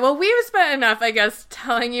 Okay, well, we've spent enough, I guess,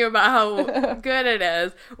 telling you about how good it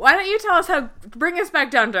is. Why don't you tell us bring us back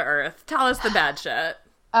down to earth. Tell us the bad shit.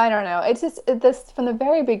 I don't know. It's just, this, from the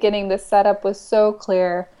very beginning, the setup was so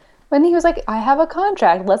clear. When he was like, I have a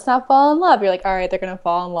contract, let's not fall in love. You're like, all right, they're going to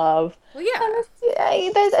fall in love. Well, yeah.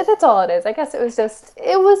 That's all it is. I guess it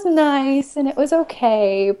was nice and it was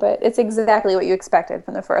okay, but it's exactly what you expected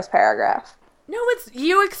from the first paragraph. No,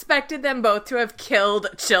 you expected them both to have killed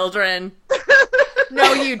children.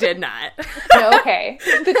 No, you did not. No, okay.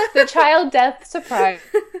 The child death surprised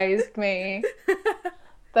me.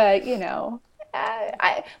 But,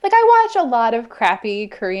 I watch a lot of crappy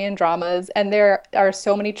Korean dramas, and there are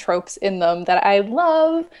so many tropes in them that I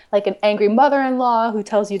love, like an angry mother-in-law who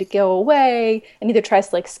tells you to go away and either tries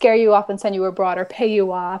to, like, scare you off and send you abroad or pay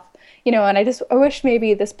you off. And I wish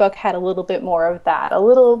maybe this book had a little bit more of that, a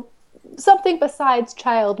little something besides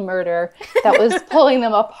child murder that was pulling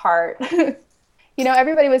them apart.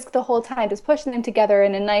 Everybody was the whole time just pushing them together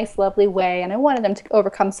in a nice, lovely way, and I wanted them to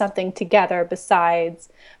overcome something together besides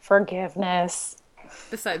forgiveness.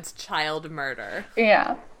 Besides child murder.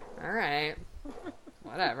 Yeah. All right.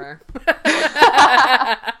 Whatever.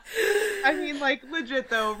 I mean, like, legit,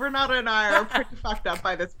 though, Renata and I are pretty fucked up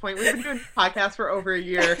by this point. We've been doing this podcast for over a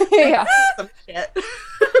year. Yeah. Some shit.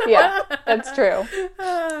 Yeah, that's true.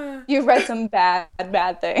 You've read some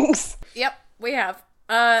bad things. Yep, we have.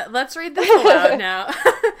 Let's read this aloud now.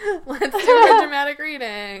 Let's do our dramatic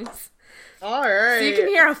readings. All right. So you can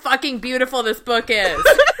hear how fucking beautiful this book is.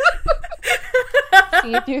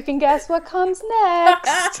 See if you can guess what comes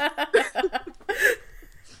next.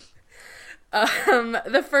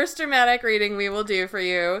 The first dramatic reading we will do for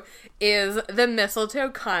you is The Mistletoe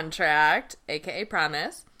Contract, aka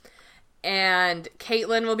Promise. And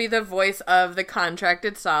Caitlin will be the voice of the contract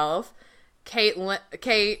itself. Kate with a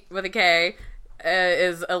K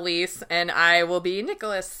is Elise, and I will be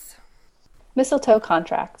Nicholas. Mistletoe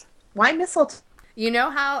Contract. Why mistletoe? You know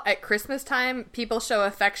how at Christmas time people show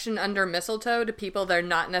affection under mistletoe to people they're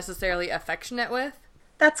not necessarily affectionate with?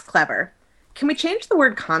 That's clever. Can we change the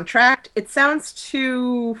word contract? It sounds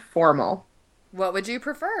too formal. What would you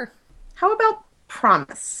prefer? How about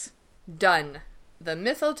promise? Done. The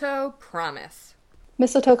Mistletoe Promise.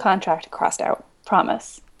 Mistletoe contract crossed out.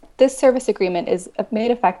 Promise. This service agreement is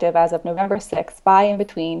made effective as of November 6th by and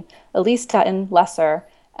between Elise Dutton, lesser,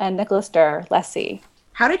 and Nicholas Durr, lessee.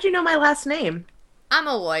 How did you know my last name? I'm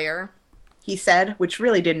a lawyer. He said, which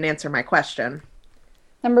really didn't answer my question.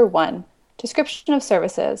 Number 1. Description of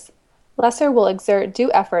services. Lesser will exert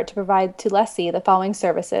due effort to provide to lessee the following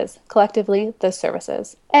services, collectively the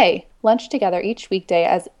services. A. Lunch together each weekday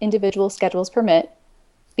as individual schedules permit.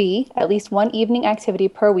 B. At least one evening activity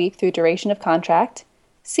per week through duration of contract.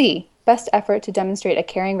 C. Best effort to demonstrate a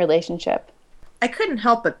caring relationship. I couldn't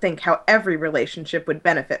help but think how every relationship would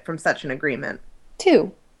benefit from such an agreement.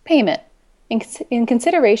 2. Payment. In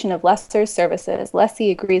consideration of lesser's services,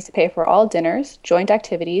 lessee agrees to pay for all dinners, joint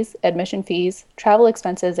activities, admission fees, travel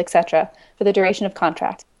expenses, etc. for the duration of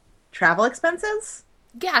contract. Travel expenses?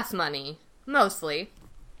 Gas money. Mostly.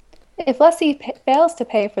 If lessee fails to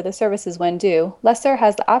pay for the services when due, lesser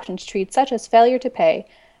has the option to treat such failure to pay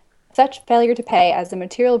as a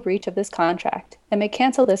material breach of this contract, and may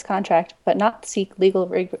cancel this contract but not seek legal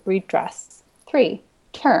redress. 3.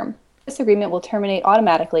 Term. This agreement will terminate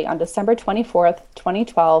automatically on December 24th,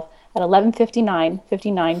 2012 at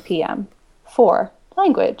 11:59 p.m. 4.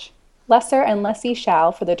 Language. Lesser and lessee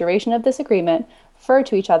shall, for the duration of this agreement, refer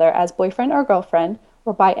to each other as boyfriend or girlfriend,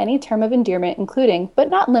 or by any term of endearment including, but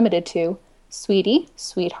not limited to, sweetie,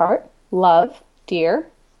 sweetheart, love, dear,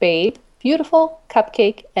 babe, beautiful,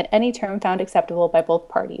 cupcake, and any term found acceptable by both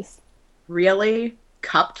parties. Really?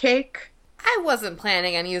 Cupcake? I wasn't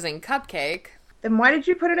planning on using cupcake. Then why did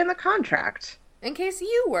you put it in the contract? In case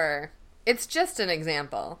you were. It's just an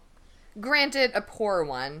example. Granted, a poor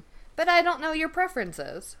one, but I don't know your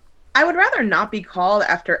preferences. I would rather not be called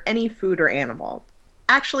after any food or animal.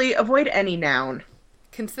 Actually, avoid any noun.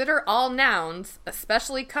 Consider all nouns,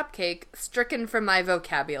 especially cupcake, stricken from my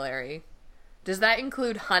vocabulary. Does that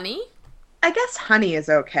include honey? I guess honey is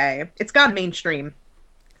okay. It's gone mainstream.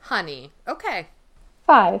 Honey. Okay.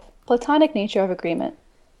 5. Platonic nature of agreement.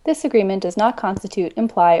 This agreement does not constitute,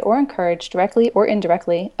 imply, or encourage, directly or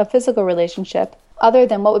indirectly, a physical relationship other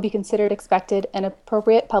than what would be considered expected and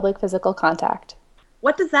appropriate public physical contact.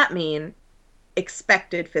 What does that mean?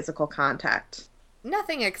 Expected physical contact.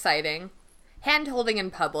 Nothing exciting. Hand-holding in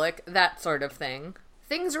public, that sort of thing.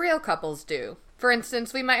 Things real couples do. For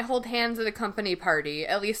instance, we might hold hands at a company party,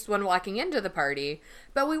 at least when walking into the party,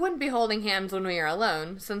 but we wouldn't be holding hands when we are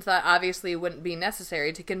alone, since that obviously wouldn't be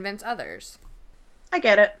necessary to convince others. I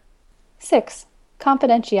get it. 6.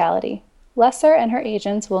 Confidentiality. Lesser and her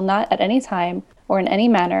agents will not at any time or in any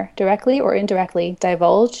manner, directly or indirectly,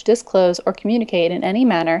 divulge, disclose, or communicate in any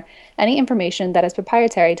manner any information that is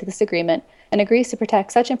proprietary to this agreement and agrees to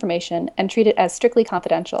protect such information and treat it as strictly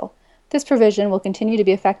confidential. This provision will continue to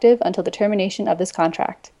be effective until the termination of this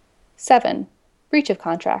contract. 7. Breach of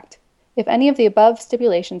contract. If any of the above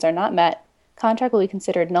stipulations are not met, contract will be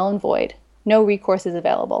considered null and void. No recourse is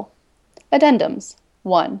available. Addendums.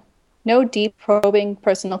 1. No deep, probing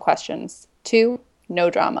personal questions. 2. No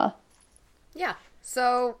drama. Yeah.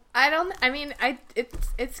 So,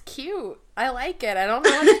 it's cute. I like it. I don't know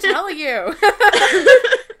what to tell you.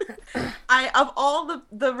 Of all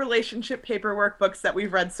the relationship paperwork books that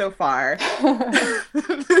we've read so far,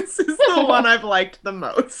 this is the one I've liked the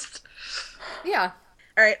most. Yeah.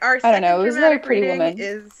 All right, our I don't know, it was very dramatic Pretty reading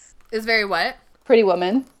Woman. Is very what? Pretty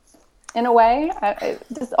Woman. In a way,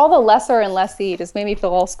 just all the lesser and lessee just made me feel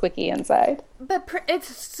all squicky inside. But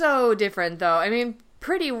it's so different, though. I mean,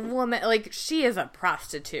 Pretty Woman, like, she is a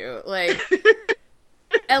prostitute. Like,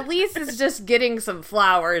 Elise is just getting some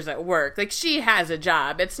flowers at work. Like, she has a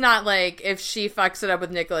job. It's not like if she fucks it up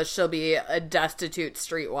with Nicholas, she'll be a destitute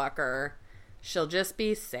streetwalker. She'll just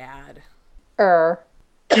be sad. All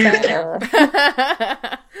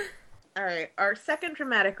right, our second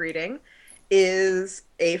dramatic reading is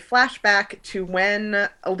a flashback to when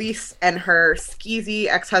Elise and her skeezy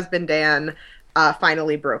ex-husband Dan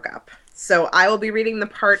finally broke up. So I will be reading the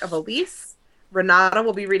part of Elise, Renata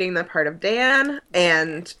will be reading the part of Dan,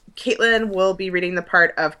 and Caitlin will be reading the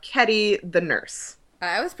part of Ketty, the nurse.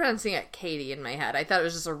 I was pronouncing it Katie in my head. I thought it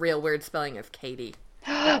was just a real weird spelling of Katie.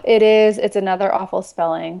 It is. It's another awful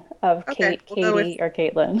spelling of Okay, Katie or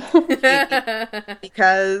Caitlin.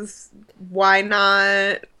 Because why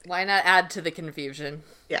not? Why not add to the confusion?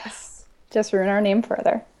 Yes. Just ruin our name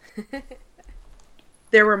further.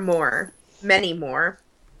 There were more. Many more.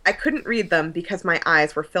 I couldn't read them because my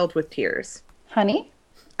eyes were filled with tears. Honey?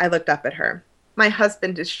 I looked up at her. My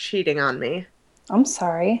husband is cheating on me. I'm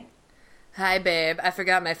sorry. Hi, babe. I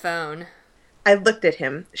forgot my phone. I looked at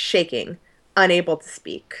him, shaking, unable to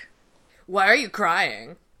speak. Why are you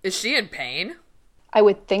crying? Is she in pain? I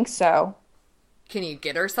would think so. Can you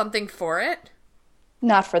get her something for it?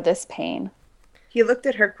 Not for this pain. He looked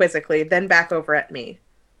at her quizzically, then back over at me.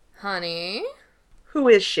 Honey? Who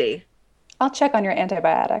is she? I'll check on your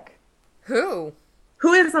antibiotic. Who?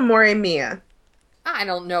 Who is Amore Mia? I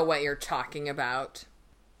don't know what you're talking about.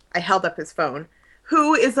 I held up his phone.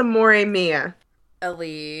 Who is Amore Mia?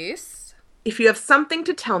 Elise? If you have something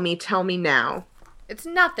to tell me now. It's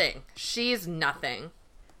nothing. She's nothing.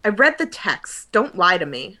 I read the text. Don't lie to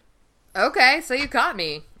me. Okay, so you caught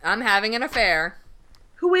me. I'm having an affair.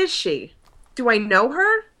 Who is she? Do I know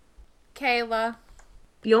her? Kayla.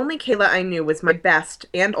 The only Kayla I knew was my best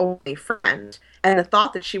and only friend, and the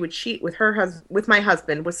thought that she would cheat with with my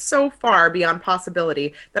husband was so far beyond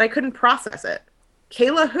possibility that I couldn't process it.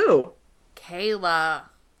 Kayla who? Kayla.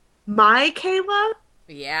 My Kayla?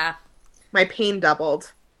 Yeah. My pain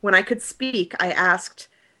doubled. When I could speak, I asked,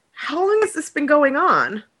 "How long has this been going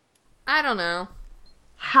on?" I don't know.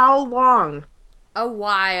 How long? A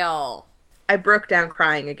while. I broke down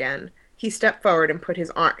crying again. He stepped forward and put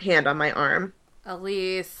his hand on my arm.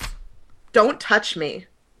 Elise. Don't touch me.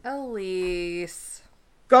 Elise.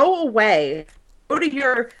 Go away. Go to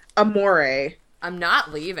your amore. I'm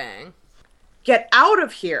not leaving. Get out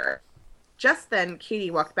of here. Just then,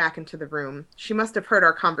 Katie walked back into the room. She must have heard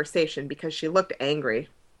our conversation because she looked angry.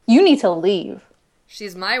 You need to leave.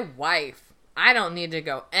 She's my wife. I don't need to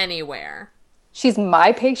go anywhere. She's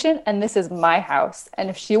my patient and this is my house. And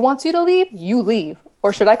if she wants you to leave, you leave.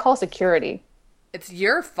 Or should I call security? It's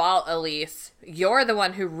your fault, Elise. You're the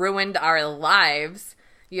one who ruined our lives.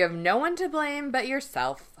 You have no one to blame but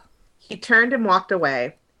yourself. He turned and walked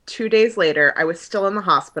away. 2 days later, I was still in the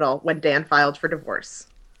hospital when Dan filed for divorce.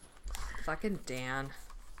 Fucking Dan.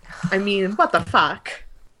 I mean, what the fuck?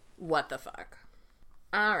 What the fuck?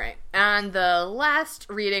 Alright, and the last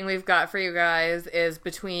reading we've got for you guys is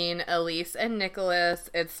between Elise and Nicholas.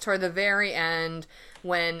 It's toward the very end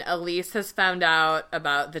when Elise has found out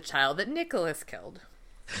about the child that Nicholas killed.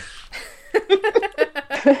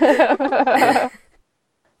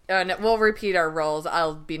 And we'll repeat our roles.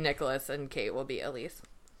 I'll be Nicholas and Kate will be Elise.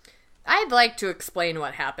 I'd like to explain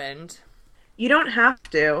what happened. You don't have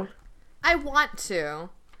to. I want to.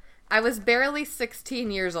 I was barely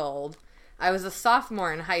 16 years old. I was a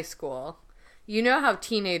sophomore in high school. You know how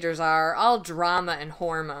teenagers are, all drama and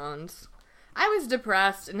hormones. I was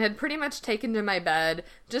depressed and had pretty much taken to my bed,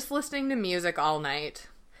 just listening to music all night.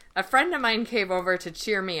 A friend of mine came over to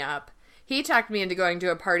cheer me up. He talked me into going to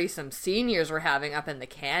a party some seniors were having up in the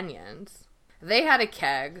canyons. They had a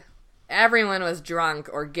keg. Everyone was drunk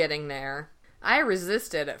or getting there. I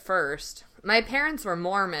resisted at first. My parents were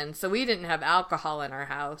Mormon, so we didn't have alcohol in our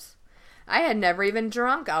house. I had never even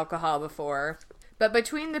drunk alcohol before. But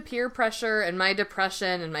between the peer pressure and my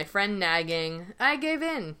depression and my friend nagging, I gave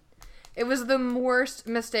in. It was the worst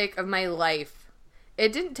mistake of my life.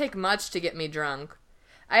 It didn't take much to get me drunk.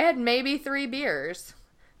 I had maybe 3 beers.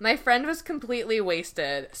 My friend was completely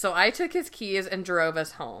wasted, so I took his keys and drove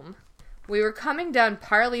us home. We were coming down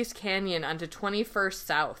Parley's Canyon onto 21st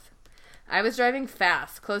South. I was driving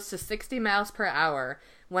fast, close to 60 miles per hour,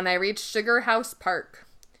 when I reached Sugar House Park.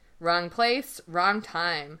 Wrong place, wrong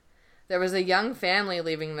time. There was a young family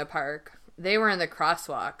leaving the park. They were in the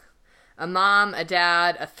crosswalk. A mom, a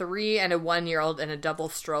dad, a 3 and a 1-year-old in a double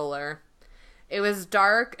stroller. It was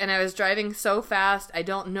dark, and I was driving so fast I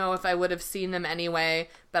don't know if I would have seen them anyway,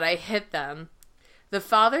 but I hit them. The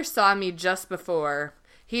father saw me just before.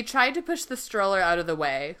 He tried to push the stroller out of the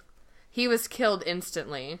way. He was killed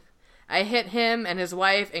instantly. I hit him and his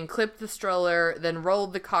wife and clipped the stroller, then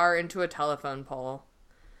rolled the car into a telephone pole.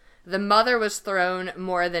 The mother was thrown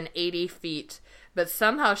more than 80 feet, but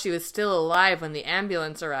somehow she was still alive when the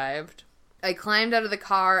ambulance arrived. I climbed out of the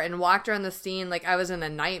car and walked around the scene like I was in a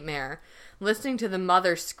nightmare, listening to the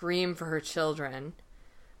mother scream for her children.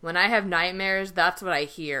 When I have nightmares, that's what I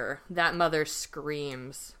hear. That mother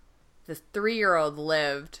screams. The 3-year-old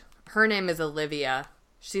lived. Her name is Olivia.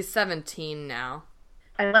 She's 17 now.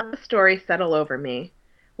 I let the story settle over me.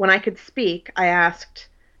 When I could speak, I asked,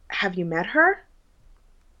 "Have you met her?"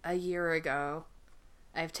 A year ago.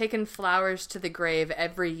 I've taken flowers to the grave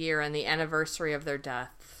every year on the anniversary of their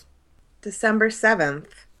deaths. December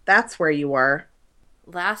 7th. That's where you were.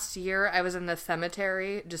 Last year, I was in the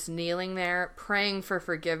cemetery, just kneeling there, praying for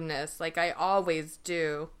forgiveness, like I always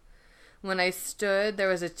do. When I stood, there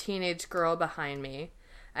was a teenage girl behind me.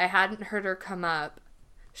 I hadn't heard her come up.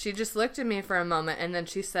 She just looked at me for a moment, and then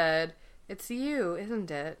she said, "It's you, isn't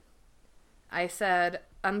it?" I said,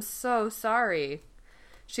 "I'm so sorry."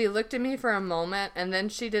 She looked at me for a moment, and then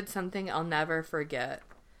she did something I'll never forget.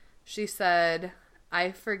 She said,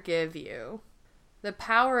 "I forgive you." The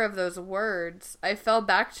power of those words. I fell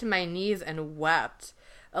back to my knees and wept.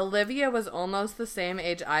 Olivia was almost the same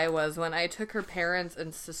age I was when I took her parents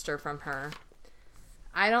and sister from her.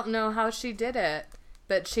 I don't know how she did it,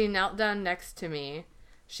 but she knelt down next to me.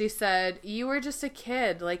 She said, "You were just a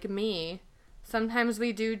kid like me. Sometimes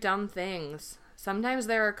we do dumb things. Sometimes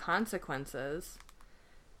there are consequences."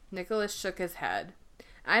 Nicholas shook his head.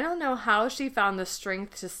 I don't know how she found the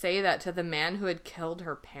strength to say that to the man who had killed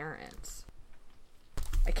her parents.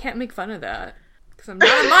 I can't make fun of that, because I'm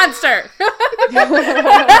not a monster!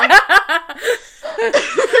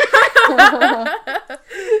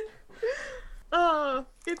 Oh,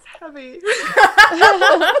 it's heavy.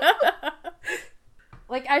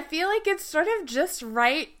 Like, I feel like it's sort of just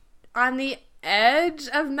right on the edge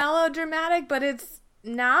of melodramatic, but it's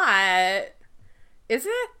not. Is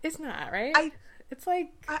it? It's not, right? It's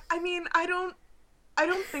like... I mean, I don't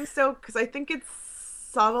think so, because I think it's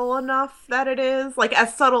subtle enough that it is. Like,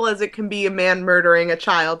 as subtle as it can be a man murdering a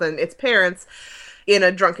child and its parents in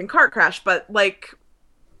a drunken car crash, but, like,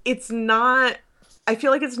 it's not... I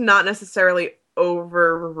feel like it's not necessarily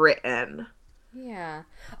overwritten. Yeah.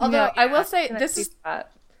 Although, No, I yeah, will say, I this see is...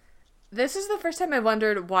 that. This is the first time I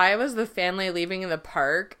wondered why was the family leaving in the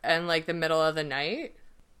park in, like, the middle of the night?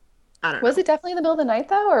 I don't know. Was it definitely in the middle of the night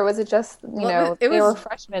though, or was it just, Well, it they were was...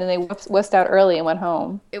 freshmen and they whisked out early and went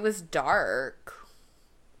home? It was dark.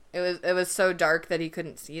 It was so dark that he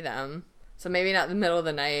couldn't see them. So maybe not the middle of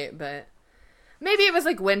the night, but maybe it was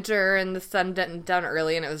like winter and the sun went down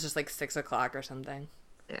early and it was just like 6 o'clock or something.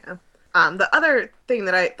 Yeah. The other thing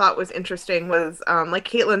that I thought was interesting was, like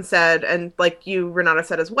Caitlin said, and like you, Renata,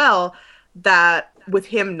 said as well, that with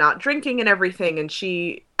him not drinking and everything, and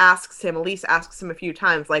Elise asks him a few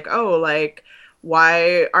times, like, oh, like,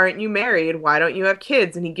 why aren't you married? Why don't you have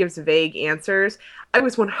kids? And he gives vague answers. I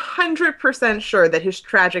was 100% sure that his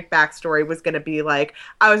tragic backstory was going to be like,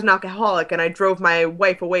 I was an alcoholic and I drove my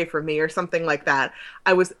wife away from me or something like that.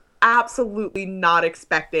 I was absolutely not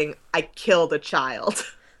expecting I killed a child.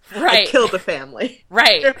 Right. I killed a family.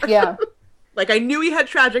 Right. Yeah. Like, I knew he had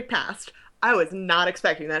tragic past. I was not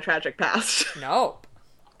expecting that tragic past. Nope.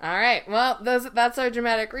 All right. Well, that's our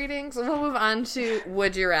dramatic readings. We'll move on to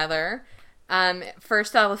Would You Rather.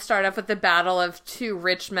 First, I will start off with the battle of two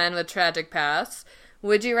rich men with tragic pasts.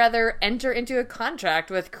 Would you rather enter into a contract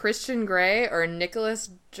with Christian Grey or Nicholas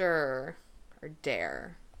Durr? Or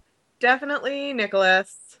Dare? Definitely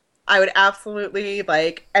Nicholas. I would absolutely,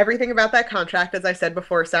 like, everything about that contract, as I said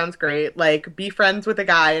before, sounds great. Like, be friends with a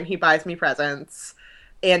guy and he buys me presents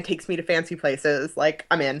and takes me to fancy places. Like,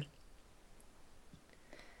 I'm in.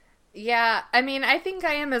 Yeah, I mean, I think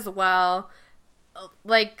I am as well.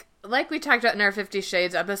 Like we talked about in our 50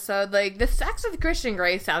 Shades episode, like, the sex with Christian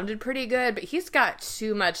Grey sounded pretty good, but he's got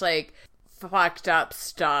too much, like, fucked up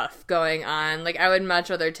stuff going on. Like, I would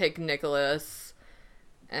much rather take Nicholas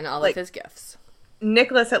and all of his gifts.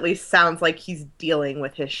 Nicholas at least sounds like he's dealing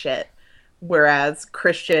with his shit, whereas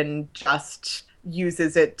Christian just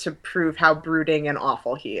uses it to prove how brooding and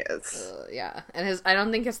awful he is. Yeah, and I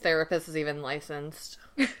don't think his therapist is even licensed,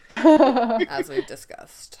 as we've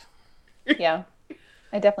discussed. Yeah.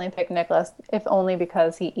 I definitely pick Nicholas, if only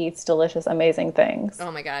because he eats delicious, amazing things.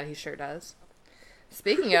 Oh my god, he sure does.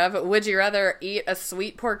 Speaking of, would you rather eat a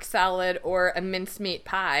sweet pork salad or a mincemeat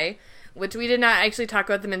pie? Which we did not actually talk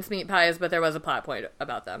about the mincemeat pies, but there was a plot point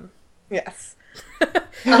about them. Yes.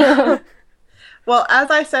 Well,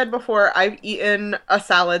 as I said before, I've eaten a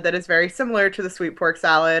salad that is very similar to the sweet pork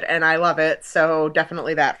salad, and I love it, so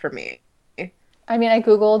definitely that for me. I mean, I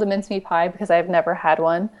Googled a mincemeat pie because I've never had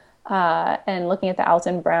one. And looking at the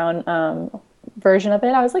Alton Brown version of it,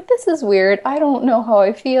 I was like, this is weird. I don't know how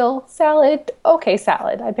I feel. Salad. Okay,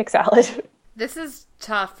 salad. I pick salad. This is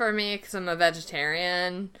tough for me because I'm a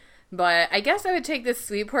vegetarian, but I guess I would take this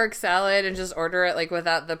sweet pork salad and just order it, like,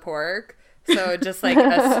 without the pork. So just, like,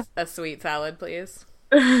 a sweet salad, please.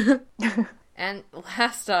 And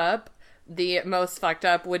last up, the most fucked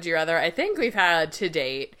up would you rather I think we've had to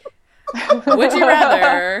date. Would you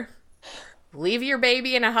rather leave your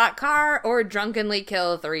baby in a hot car or drunkenly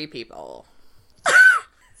kill 3 people?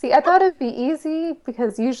 See, I thought it'd be easy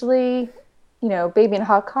because usually, baby in a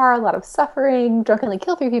hot car, a lot of suffering, drunkenly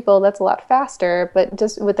kill 3 people, that's a lot faster. But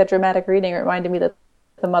just with that dramatic reading, it reminded me that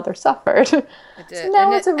the mother suffered. It did. So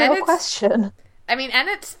now it's a real question. I mean, and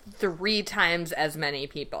it's 3 times as many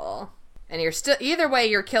people. And you're still, either way,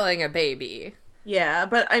 you're killing a baby. Yeah,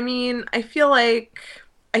 but I mean, I feel like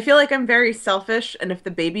I'm very selfish, and if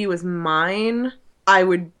the baby was mine, I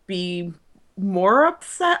would be more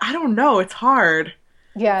upset. I don't know, it's hard.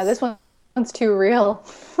 Yeah, this one's too real.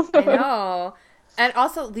 I know. And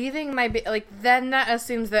also leaving my like then that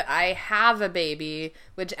assumes that I have a baby,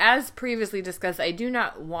 which as previously discussed, I do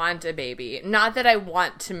not want a baby. Not that I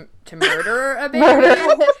want to murder a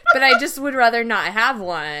baby, but I just would rather not have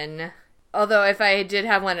one. Although if I did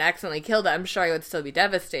have one and accidentally killed it, I'm sure I would still be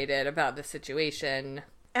devastated about the situation.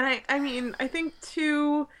 And I mean, I think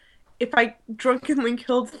too, if I drunkenly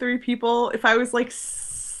killed three people, if I was like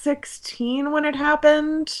 16 when it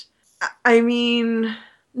happened, I mean,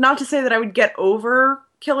 not to say that I would get over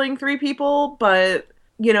killing three people, but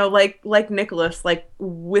like Nicholas, like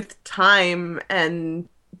with time and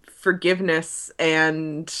forgiveness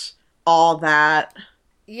and all that.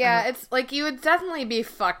 Yeah, it's like you would definitely be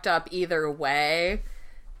fucked up either way.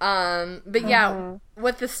 But yeah,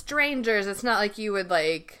 with the strangers, it's not like you would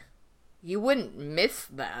like you wouldn't miss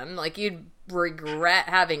them. Like you'd regret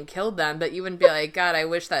having killed them, but you wouldn't be like, God, I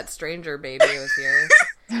wish that stranger baby was here.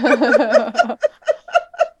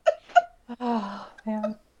 Oh,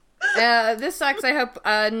 man. This sucks. I hope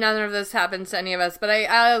none of this happens to any of us. But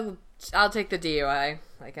I'll take the DUI,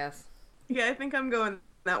 I guess. Yeah, I think I'm going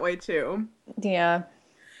that way too. Yeah.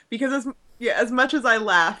 Because as much as I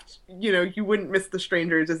laughed, you wouldn't miss the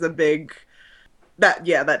strangers is a big that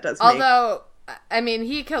does make. Although, I mean,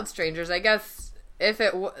 he killed strangers. I guess if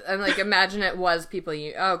it and like imagine it was people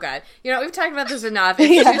you. Oh God, we've talked about this enough.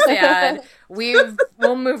 It's too sad.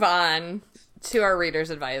 We'll move on to our reader's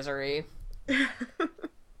advisory.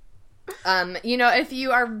 If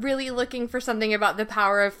you are really looking for something about the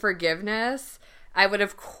power of forgiveness, I would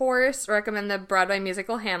of course recommend the Broadway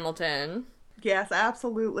musical Hamilton. Yes,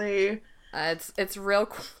 absolutely. It's real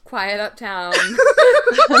quiet uptown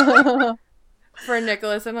for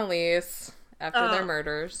Nicholas and Elise after their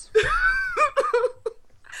murders.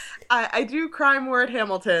 I do cry more at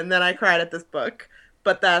Hamilton than I cried at this book,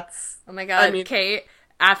 but that's... Oh my God, Kate,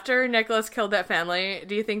 after Nicholas killed that family,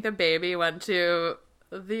 do you think the baby went to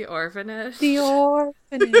the orphanage? The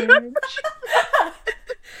orphanage.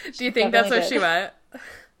 Do you think that's where she went?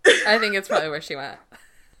 I think it's probably where she went.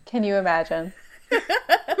 Can you imagine?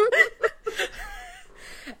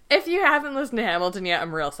 If you haven't listened to Hamilton yet,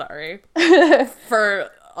 I'm real sorry for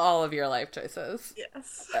all of your life choices.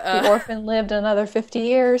 Yes. The orphan lived another 50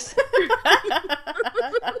 years.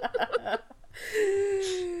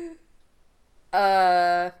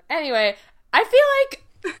 Anyway, I feel like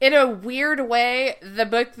in a weird way, the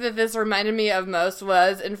book that this reminded me of most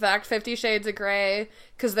was, in fact, 50 Shades of Grey,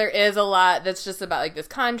 because there is a lot that's just about, like, this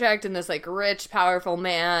contract and this, like, rich, powerful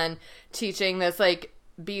man teaching this, like,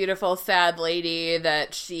 beautiful, sad lady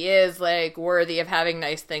that she is, like, worthy of having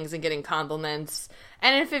nice things and getting compliments.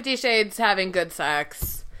 And in 50 Shades, having good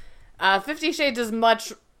sex. 50 Shades is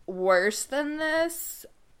much worse than this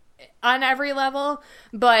on every level,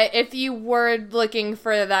 but if you were looking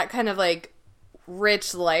for that kind of, like,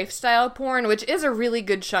 rich lifestyle porn, which is a really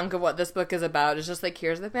good chunk of what this book is about. It's just like,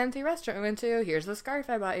 here's the fancy restaurant we went to, here's the scarf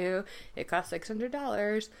I bought you, it cost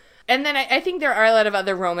 $600. And then I think there are a lot of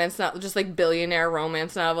other romance, not just like billionaire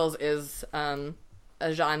romance novels is a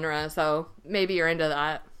genre, so maybe you're into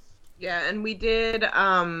that. Yeah, and we did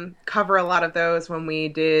cover a lot of those when we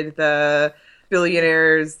did the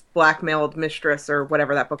Billionaire's Blackmailed Mistress, or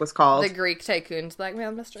whatever that book was called. The Greek Tycoon's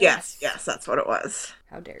Blackmailed Mistress? Yes, that's what it was.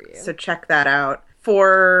 How dare you. So check that out.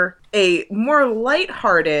 For a more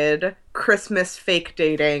lighthearted Christmas fake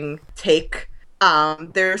dating take,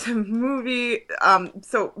 there's a movie.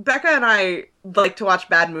 So Becca and I like to watch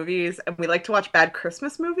bad movies, and we like to watch bad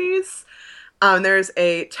Christmas movies. There's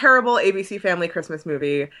a terrible ABC Family Christmas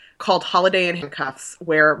movie called Holiday in Handcuffs,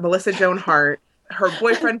 where Melissa Joan Hart, her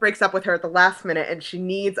boyfriend breaks up with her at the last minute, and she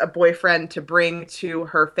needs a boyfriend to bring to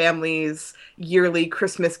her family's yearly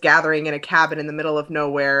Christmas gathering in a cabin in the middle of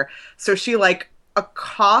nowhere. So she, like,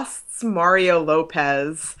 accosts Mario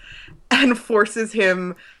Lopez and forces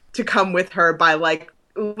him to come with her by, like,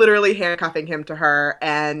 literally handcuffing him to her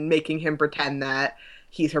and making him pretend that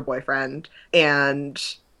he's her boyfriend. And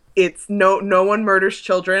it's no one murders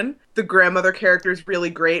children. The grandmother character is really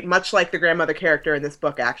great, much like the grandmother character in this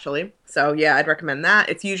book, actually. So yeah, I'd recommend that.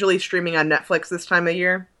 It's usually streaming on Netflix this time of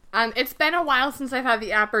year. It's been a while since I've had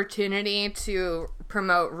the opportunity to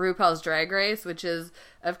promote RuPaul's Drag Race, which is,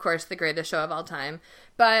 of course, the greatest show of all time.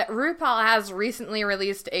 But RuPaul has recently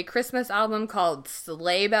released a Christmas album called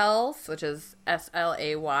Sleigh Bells, which is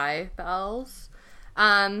SLAY Bells.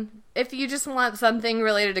 If you just want something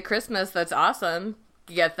related to Christmas that's awesome,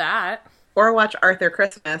 get that. Or watch Arthur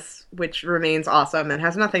Christmas, which remains awesome and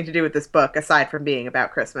has nothing to do with this book aside from being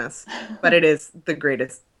about Christmas. But it is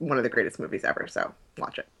one of the greatest movies ever, so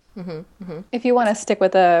watch it. If you want to stick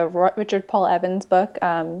with a Richard Paul Evans book,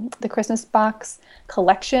 the Christmas Box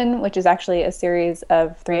collection, which is actually a series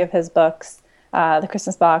of 3 of his books, the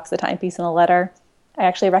Christmas Box, the Timepiece, and a Letter, I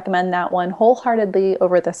actually recommend that one wholeheartedly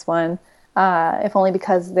over this one, if only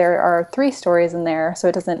because there are 3 stories in there, so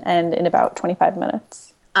it doesn't end in about 25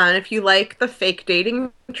 minutes. And if you like the fake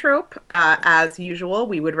dating trope, as usual,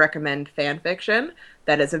 we would recommend fan fiction.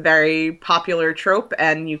 That is a very popular trope,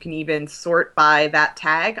 and you can even sort by that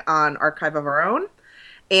tag on Archive of Our Own.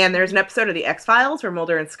 And there's an episode of The X-Files where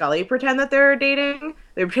Mulder and Scully pretend that they're dating.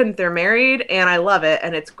 They pretend that they're married, and I love it,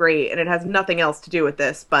 and it's great, and it has nothing else to do with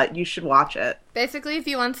this, but you should watch it. Basically, if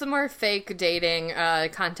you want some more fake dating,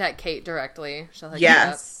 contact Kate directly. She'll hook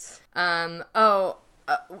Yes. you up.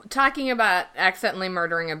 Talking about accidentally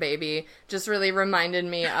murdering a baby just really reminded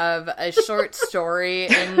me of a short story.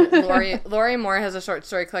 And Lori Moore has a short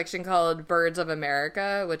story collection called Birds of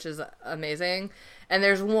America, which is amazing. And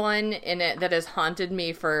there's one in it that has haunted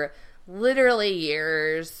me for literally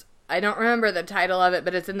years. I don't remember the title of it,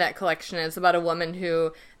 but it's in that collection. It's about a woman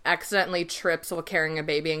who accidentally trips while carrying a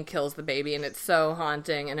baby and kills the baby, and it's so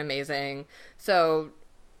haunting and amazing. So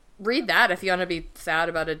read that if you want to be sad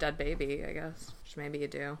about a dead baby, I guess. Which maybe you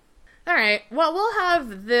do. Alright, well, we'll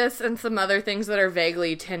have this and some other things that are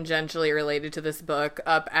vaguely tangentially related to this book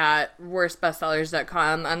up at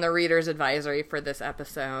worstbestsellers.com on the reader's advisory for this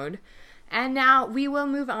episode. And now we will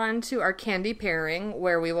move on to our candy pairing,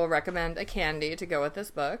 where we will recommend a candy to go with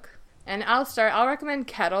this book. And I'll start. I'll recommend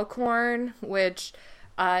kettle corn, which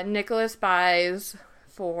Nicholas buys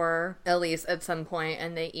for Elise at some point,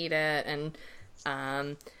 and they eat it. And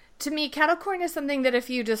to me, kettle corn is something that if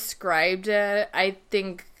you described it, I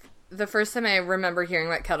think the first time I remember hearing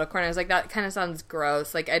about kettle corn, I was like, that kind of sounds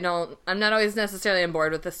gross. Like, I'm not always necessarily on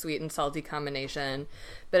board with the sweet and salty combination,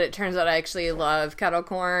 but it turns out I actually love kettle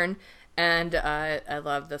corn, and I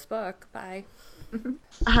love this book. Bye.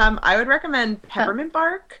 I would recommend peppermint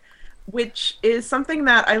bark, which is something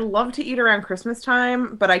that I love to eat around Christmas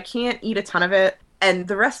time, but I can't eat a ton of it. And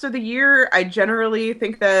the rest of the year, I generally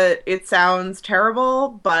think that it sounds terrible,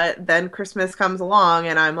 but then Christmas comes along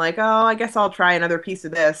and I'm like, oh, I guess I'll try another piece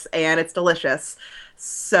of this, and it's delicious.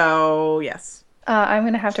 So, yes. I'm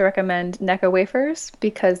going to have to recommend Necco wafers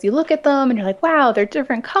because you look at them and you're like, wow, they're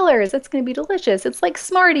different colors. It's going to be delicious. It's like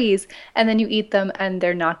Smarties. And then you eat them and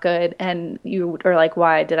they're not good. And you are like,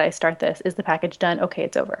 why did I start this? Is the package done? Okay,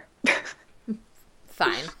 it's over.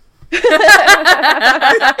 Fine.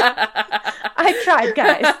 I tried,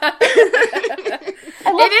 guys.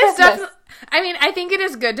 I love it is Christmas. definitely. I mean, I think it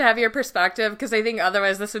is good to have your perspective, because I think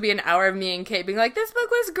otherwise this would be an hour of me and Kate being like, this book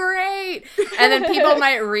was great, and then people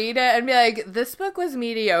might read it and be like, this book was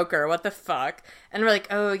mediocre, what the fuck? And we're like,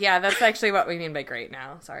 oh yeah, that's actually what we mean by great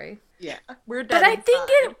now, sorry. Yeah, we're done. But I think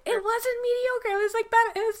it wasn't mediocre. It was like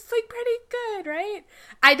better. It was like pretty good, right?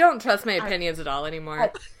 I don't trust my opinions at all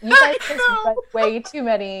anymore. You guys just read way too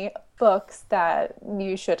many books that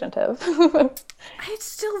you shouldn't have. I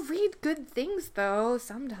still read good things though,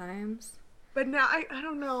 sometimes. But now I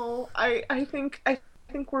don't know. I think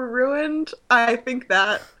we're ruined. I think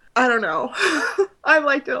that I don't know. I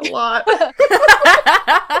liked it a lot.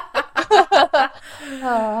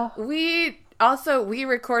 We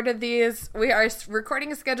recorded these. Our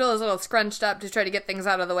recording schedule is a little scrunched up to try to get things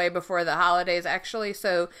out of the way before the holidays, actually.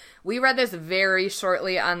 So we read this very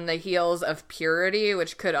shortly on the heels of Purity,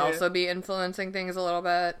 which could also be influencing things a little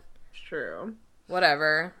bit. True.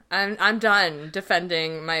 Whatever. I'm done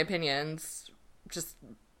defending my opinions. Just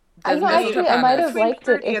actually, I might have liked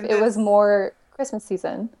it if it was more Christmas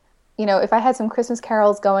season. You know, if I had some Christmas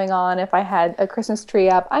carols going on, if I had a Christmas tree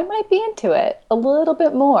up, I might be into it a little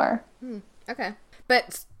bit more. Okay.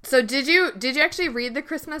 But so did you actually read the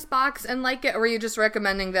Christmas Box and like it, or were you just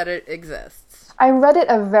recommending that it exists? I read it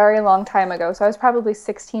a very long time ago, so I was probably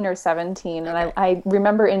 16 or 17, and I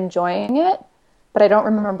remember enjoying it, but I don't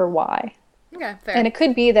remember why. Okay, fair. And it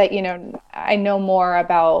could be that, you know, I know more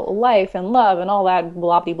about life and love and all that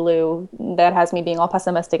blobby-blue that has me being all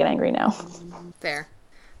pessimistic and angry now. Fair.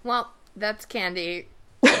 Well, that's Candy.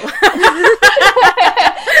 That's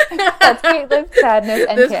Caitlin, sadness,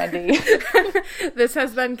 and Candy. This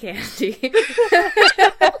has been Candy.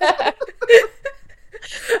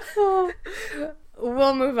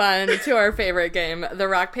 We'll move on to our favorite game, the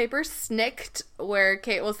Rock, Paper, Snicked, where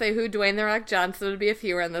Kate will say who Dwayne The Rock Johnson would be if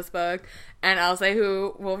he were in this book, and I'll say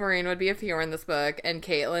who Wolverine would be if he were in this book, and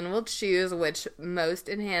Caitlin will choose which most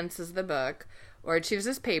enhances the book, or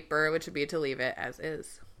chooses paper, which would be to leave it as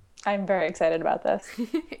is. I'm very excited about this.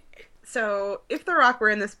 So, if The Rock were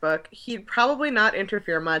in this book, he'd probably not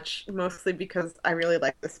interfere much, mostly because I really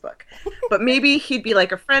like this book. But maybe he'd be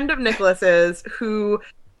like a friend of Nicholas's who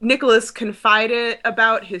Nicholas confided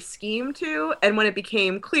about his scheme to, and when it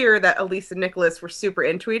became clear that Elise and Nicholas were super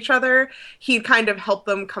into each other, he kind of helped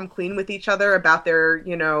them come clean with each other about their,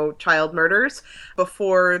 child murders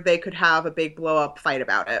before they could have a big blow up fight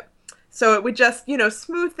about it. So it would just,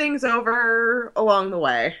 smooth things over along the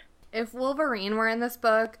way. If Wolverine were in this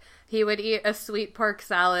book, he would eat a sweet pork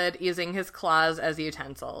salad using his claws as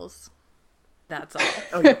utensils. That's all.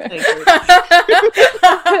 Oh, yeah, thank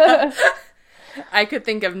you. I could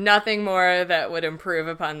think of nothing more that would improve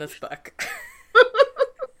upon this book.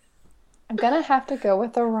 I'm gonna have to go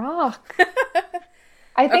with The Rock.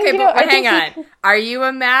 I think, okay, but hang on. Are you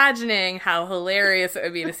imagining how hilarious it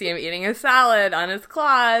would be to see him eating a salad on his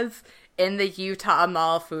claws in the Utah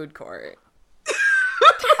Mall food court?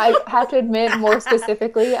 I have to admit, more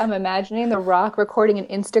specifically, I'm imagining The Rock recording an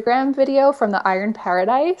Instagram video from the Iron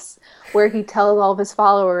Paradise where he tells all of his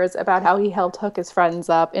followers about how he helped hook his friends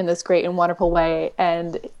up in this great and wonderful way,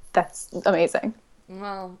 and that's amazing.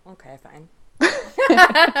 Well, okay, fine.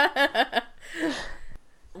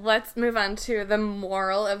 Let's move on to the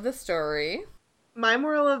moral of the story. My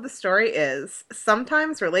moral of the story is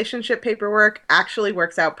sometimes relationship paperwork actually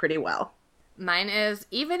works out pretty well. Mine is,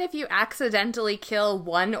 even if you accidentally kill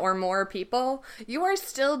one or more people, you are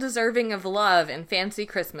still deserving of love and fancy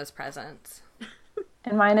Christmas presents.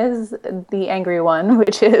 And mine is the angry one,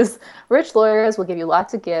 which is, rich lawyers will give you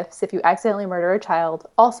lots of gifts if you accidentally murder a child.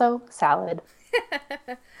 Also, salad.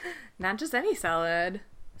 Not just any salad.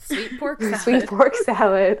 Sweet pork salad. Sweet pork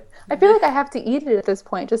salad. I feel like I have to eat it at this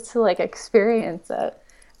point just to, experience it.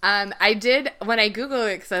 I did, when I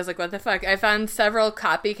Googled it, because I was like, what the fuck? I found several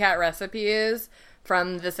copycat recipes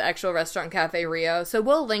from this actual restaurant, Cafe Rio. So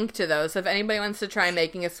we'll link to those. So if anybody wants to try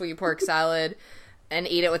making a sweet pork salad and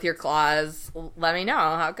eat it with your claws, let me know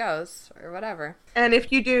how it goes or whatever. And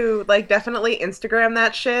if you do, definitely Instagram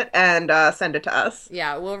that shit and send it to us.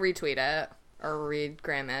 Yeah, we'll retweet it or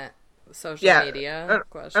regram it. Social media.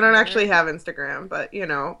 I don't actually have Instagram, but,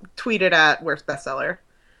 tweet it at Worst Bestseller.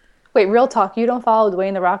 Wait, real talk, you don't follow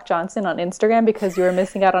Dwayne The Rock Johnson on Instagram because you are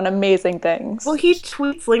missing out on amazing things. Well, he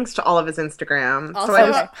tweets links to all of his Instagram.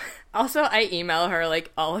 Also, I email her,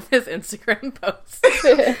 all of his Instagram posts,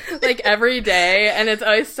 every day, and it's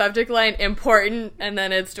always subject line, important, and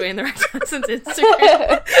then it's Dwayne The Rock Johnson's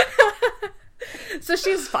Instagram. So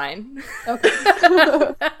she's fine. Okay.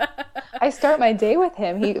 I start my day with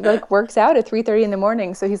him. He, works out at 3:30 in the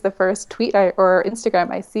morning, so he's the first tweet or Instagram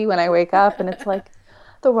I see when I wake up, and it's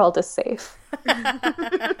the world is safe.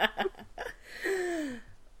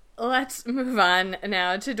 Let's move on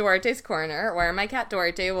now to Duarte's Corner, where my cat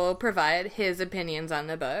Duarte will provide his opinions on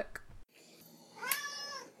the book.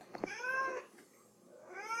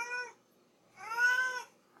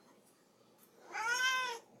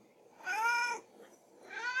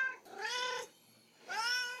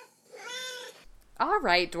 All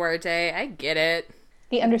right, Duarte, I get it.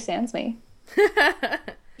 He understands me.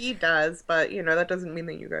 He does, but that doesn't mean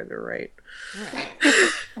that you guys are right.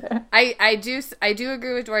 I do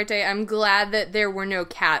agree with Duarte. I'm glad that there were no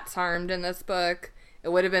cats harmed in this book. It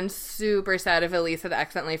would have been super sad if Elise had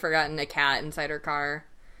accidentally forgotten a cat inside her car.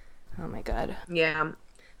 Oh my god. Yeah.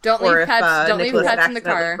 Don't leave pets. Don't leave pets in the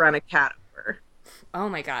car. Run a cat over. Oh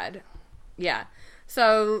my god. Yeah.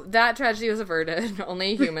 So that tragedy was averted.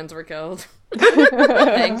 Only humans were killed.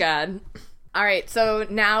 Thank God. All right, so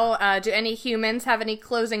now, do any humans have any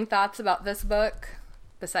closing thoughts about this book?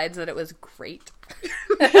 Besides that it was great.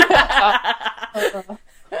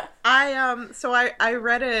 I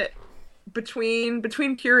read it between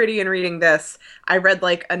Purity and reading this. I read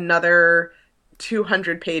another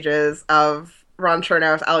 200 pages of Ron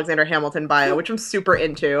Chernow's Alexander Hamilton bio, which I'm super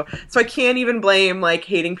into. So I can't even blame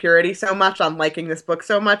hating Purity so much on liking this book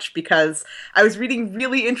so much, because I was reading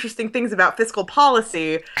really interesting things about fiscal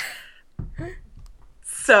policy.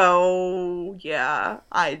 So, yeah,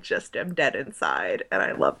 I just am dead inside, and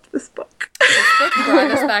I loved this book. This book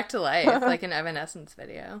brought us back to life, like an Evanescence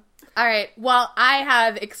video. All right, well, I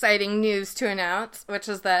have exciting news to announce, which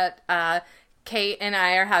is that Kate and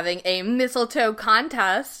I are having a Mistletoe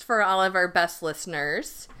contest for all of our best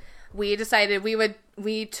listeners. We decided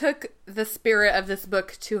we took the spirit of this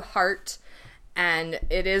book to heart, and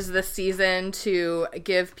it is the season to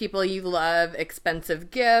give people you love expensive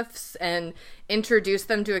gifts and introduce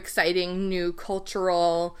them to exciting new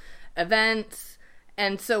cultural events.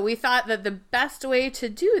 And so we thought that the best way to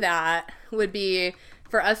do that would be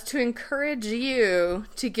for us to encourage you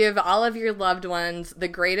to give all of your loved ones the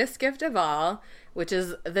greatest gift of all, which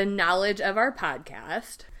is the knowledge of our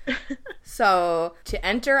podcast. So to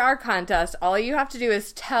enter our contest, all you have to do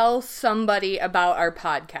is tell somebody about our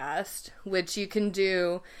podcast, which you can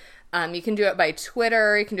do You can do it by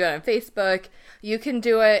Twitter. You can do it on Facebook. You can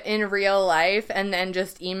do it in real life and then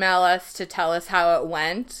just email us to tell us how it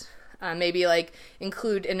went. Maybe like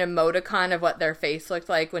include an emoticon of what their face looked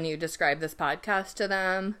like when you describe this podcast to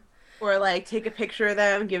them. Or like take a picture of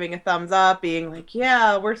them giving a thumbs up, being like,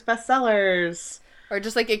 yeah, worst bestsellers. Or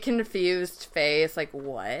just like a confused face, like,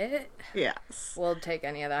 what? Yes. We'll take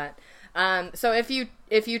any of that. So if you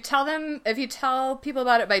tell people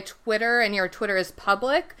about it by Twitter and your Twitter is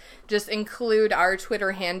public, just include our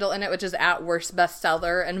Twitter handle in it, which is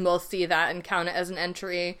 @worstbestseller, and we'll see that and count it as an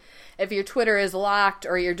entry. If your Twitter is locked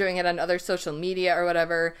or you're doing it on other social media or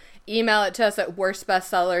whatever, email it to us at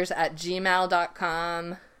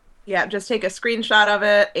worstbestsellers@gmail.com. Yeah, just take a screenshot of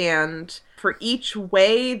it, and for each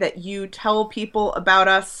way that you tell people about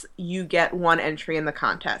us, you get one entry in the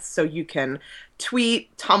contest. So you can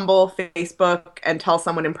tweet, Tumble, Facebook, and tell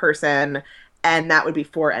someone in person, and that would be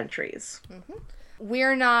 4 entries. Mm-hmm.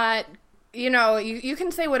 We're not, you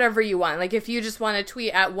can say whatever you want. Like, if you just want to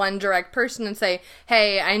tweet at one direct person and say,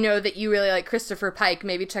 hey, I know that you really like Christopher Pike,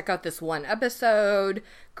 maybe check out this one episode.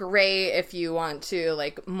 Great. If you want to,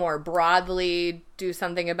 like, more broadly do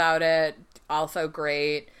something about it, also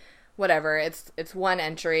great. Whatever. It's one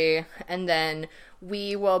entry, and then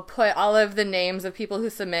we will put all of the names of people who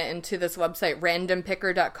submit into this website,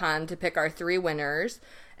 randompicker.com, to pick our 3 winners.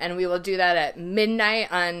 And we will do that at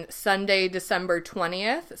midnight on Sunday, December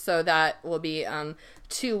 20th. So that will be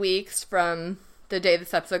 2 weeks from the day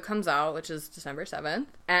this episode comes out, which is December 7th.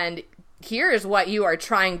 And here's what you are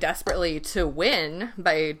trying desperately to win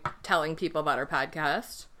by telling people about our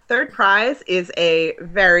podcast. Third prize is a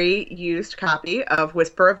very used copy of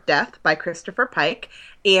Whisper of Death by Christopher Pike,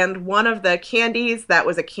 and one of the candies that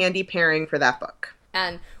was a candy pairing for that book.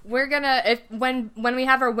 And we're gonna, when we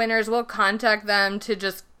have our winners, we'll contact them to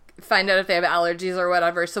just find out if they have allergies or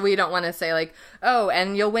whatever, so we don't want to say like, oh,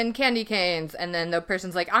 and you'll win candy canes, and then the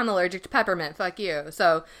person's like, I'm allergic to peppermint, fuck you.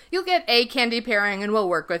 So you'll get a candy pairing, and we'll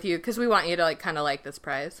work with you, because we want you to like kind of like this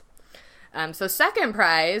prize. So second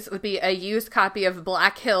prize would be a used copy of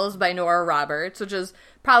Black Hills by Nora Roberts, which is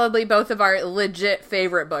probably both of our legit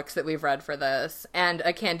favorite books that we've read for this, and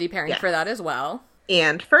a candy pairing for that as well.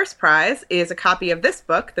 And first prize is a copy of this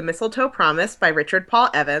book, The Mistletoe Promise by Richard Paul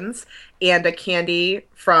Evans, and a candy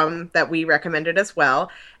from that we recommended as well.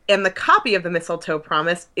 And the copy of The Mistletoe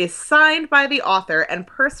Promise is signed by the author and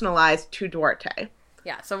personalized to Duarte.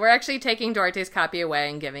 Yeah, so we're actually taking Duarte's copy away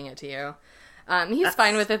and giving it to you. He's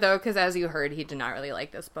fine with it, though, because as you heard, he did not really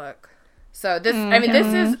like this book. So this,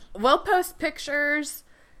 this is, we'll post pictures.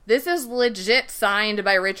 This is legit signed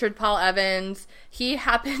by Richard Paul Evans. He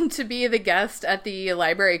happened to be the guest at the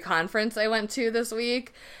library conference I went to this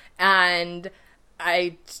week, and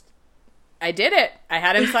I did it. I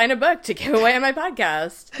had him sign a book to give away on my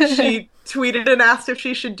podcast. She tweeted and asked if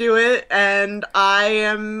she should do it, and I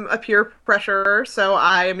am a peer pressurer, so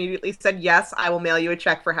I immediately said, yes, I will mail you a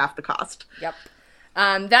check for half the cost. Yep.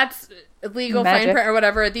 That's legal fine print or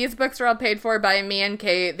whatever. These books were all paid for by me and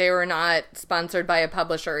Kate. They were not sponsored by a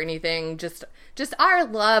publisher or anything. Just our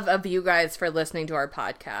love of you guys for listening to our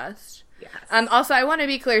podcast. Yes. Also, I want to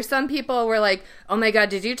be clear. Some people were like, oh my God,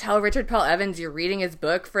 did you tell Richard Paul Evans you're reading his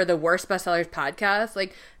book for the Worst Bestsellers podcast?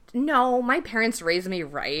 Like, no, my parents raised me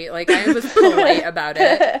right. Like, I was polite about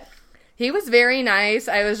it. He was very nice.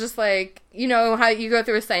 I was just like, you know how you go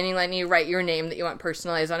through a signing line and you write your name that you want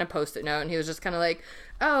personalized on a Post-it note, and he was just kind of like,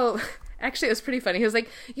 oh, actually it was pretty funny. He was like,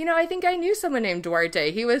 I think I knew someone named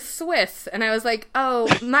Duarte. He was Swiss. And I was like, oh,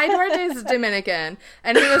 my Duarte is Dominican.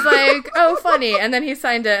 And he was like, oh, funny. And then he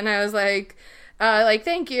signed it, and I was like,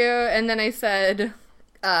 thank you. And then I said,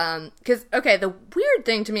 because, okay, the weird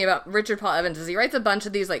thing to me about Richard Paul Evans is he writes a bunch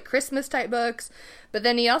of these, like, Christmas-type books, but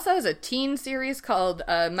then he also has a teen series called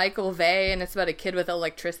Michael Vey, and it's about a kid with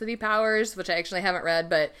electricity powers, which I actually haven't read,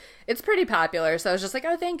 but it's pretty popular, so I was just like,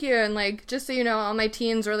 oh, thank you, and, like, just so you know, all my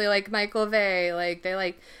teens really like Michael Vey, like,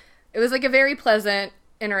 it was, like, a very pleasant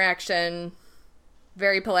interaction,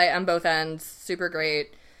 very polite on both ends, super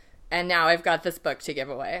great, and now I've got this book to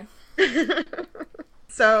give away.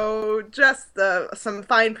 So just some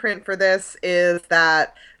fine print for this is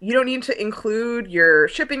that you don't need to include your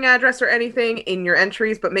shipping address or anything in your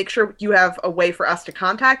entries, but make sure you have a way for us to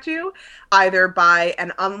contact you, either by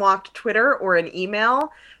an unlocked Twitter or an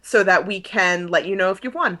email, so that we can let you know if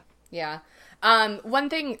you've won. Yeah. One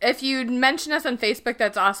thing, if you mention us on Facebook,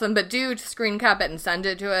 that's awesome, but do screen cap it and send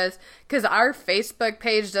it to us, because our Facebook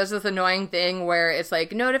page does this annoying thing where it's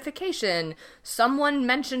like, notification, someone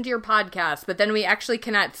mentioned your podcast, but then we actually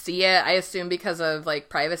cannot see it, I assume because of, like,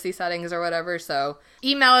 privacy settings or whatever, so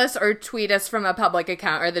email us or tweet us from a public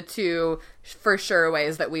account are the two for sure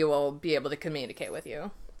ways that we will be able to communicate with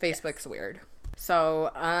you. Facebook's weird.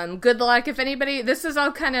 So, good luck. If anybody, this is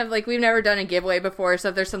all kind of like, we've never done a giveaway before, so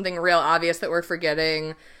if there's something real obvious that we're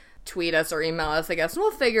forgetting, tweet us or email us, I guess, and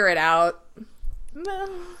we'll figure it out.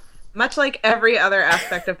 Much like every other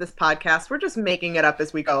aspect of this podcast, we're just making it up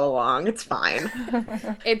as we go along. It's fine.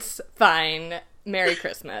 It's fine. Merry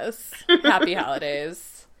Christmas. Happy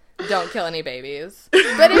holidays. Don't kill any babies.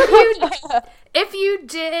 But if you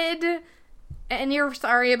did, and you're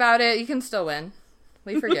sorry about it, you can still win.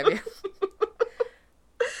 We forgive you.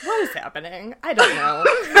 What is happening? I don't know.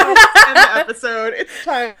 End the episode. It's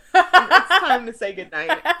time. It's time to say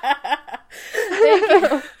goodnight.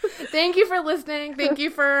 Thank you for listening. Thank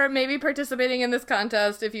you for maybe participating in this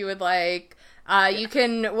contest if you would like.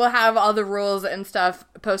 We'll have all the rules and stuff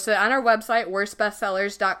posted on our website,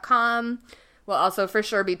 worstbestsellers.com. We'll also for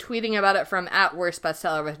sure be tweeting about it from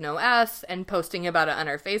 @worstbestseller with no S and posting about it on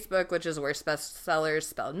our Facebook, which is Worst Bestsellers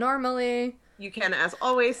spelled normally. You can, as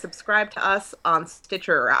always, subscribe to us on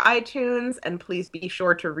Stitcher or iTunes, and please be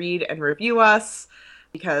sure to read and review us,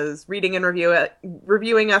 because reading and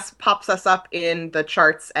reviewing us pops us up in the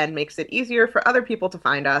charts and makes it easier for other people to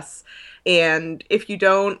find us. And if you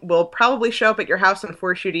don't, we'll probably show up at your house and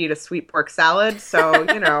force you to eat a sweet pork salad, so,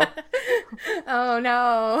 you know. Oh,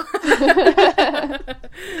 no.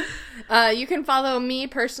 You can follow me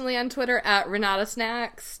personally on Twitter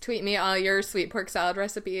 @RenataSnacks. Tweet me all your sweet pork salad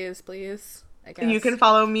recipes, please. I guess. You can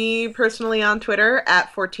follow me personally on Twitter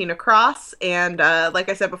 @14across, and like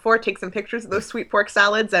I said before, take some pictures of those sweet pork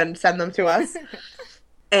salads and send them to us.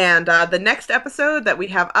 And the next episode that we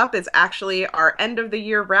have up is actually our end of the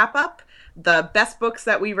year wrap up, the best books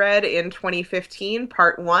that we read in 2015,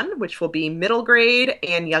 part 1, which will be middle grade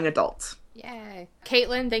and young adult. Yay.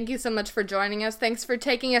 Caitlin, thank you so much for joining us. Thanks for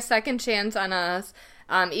taking a second chance on us.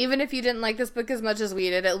 Even if you didn't like this book as much as we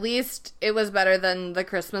did, at least it was better than the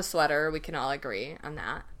Christmas sweater. We can all agree on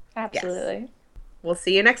that. Absolutely. Yes. We'll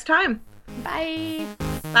see you next time. Bye.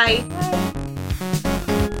 Bye.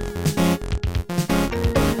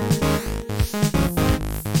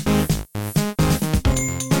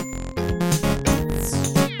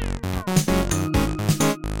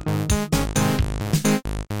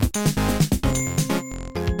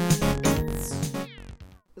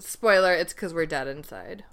 Spoiler, it's because we're dead inside.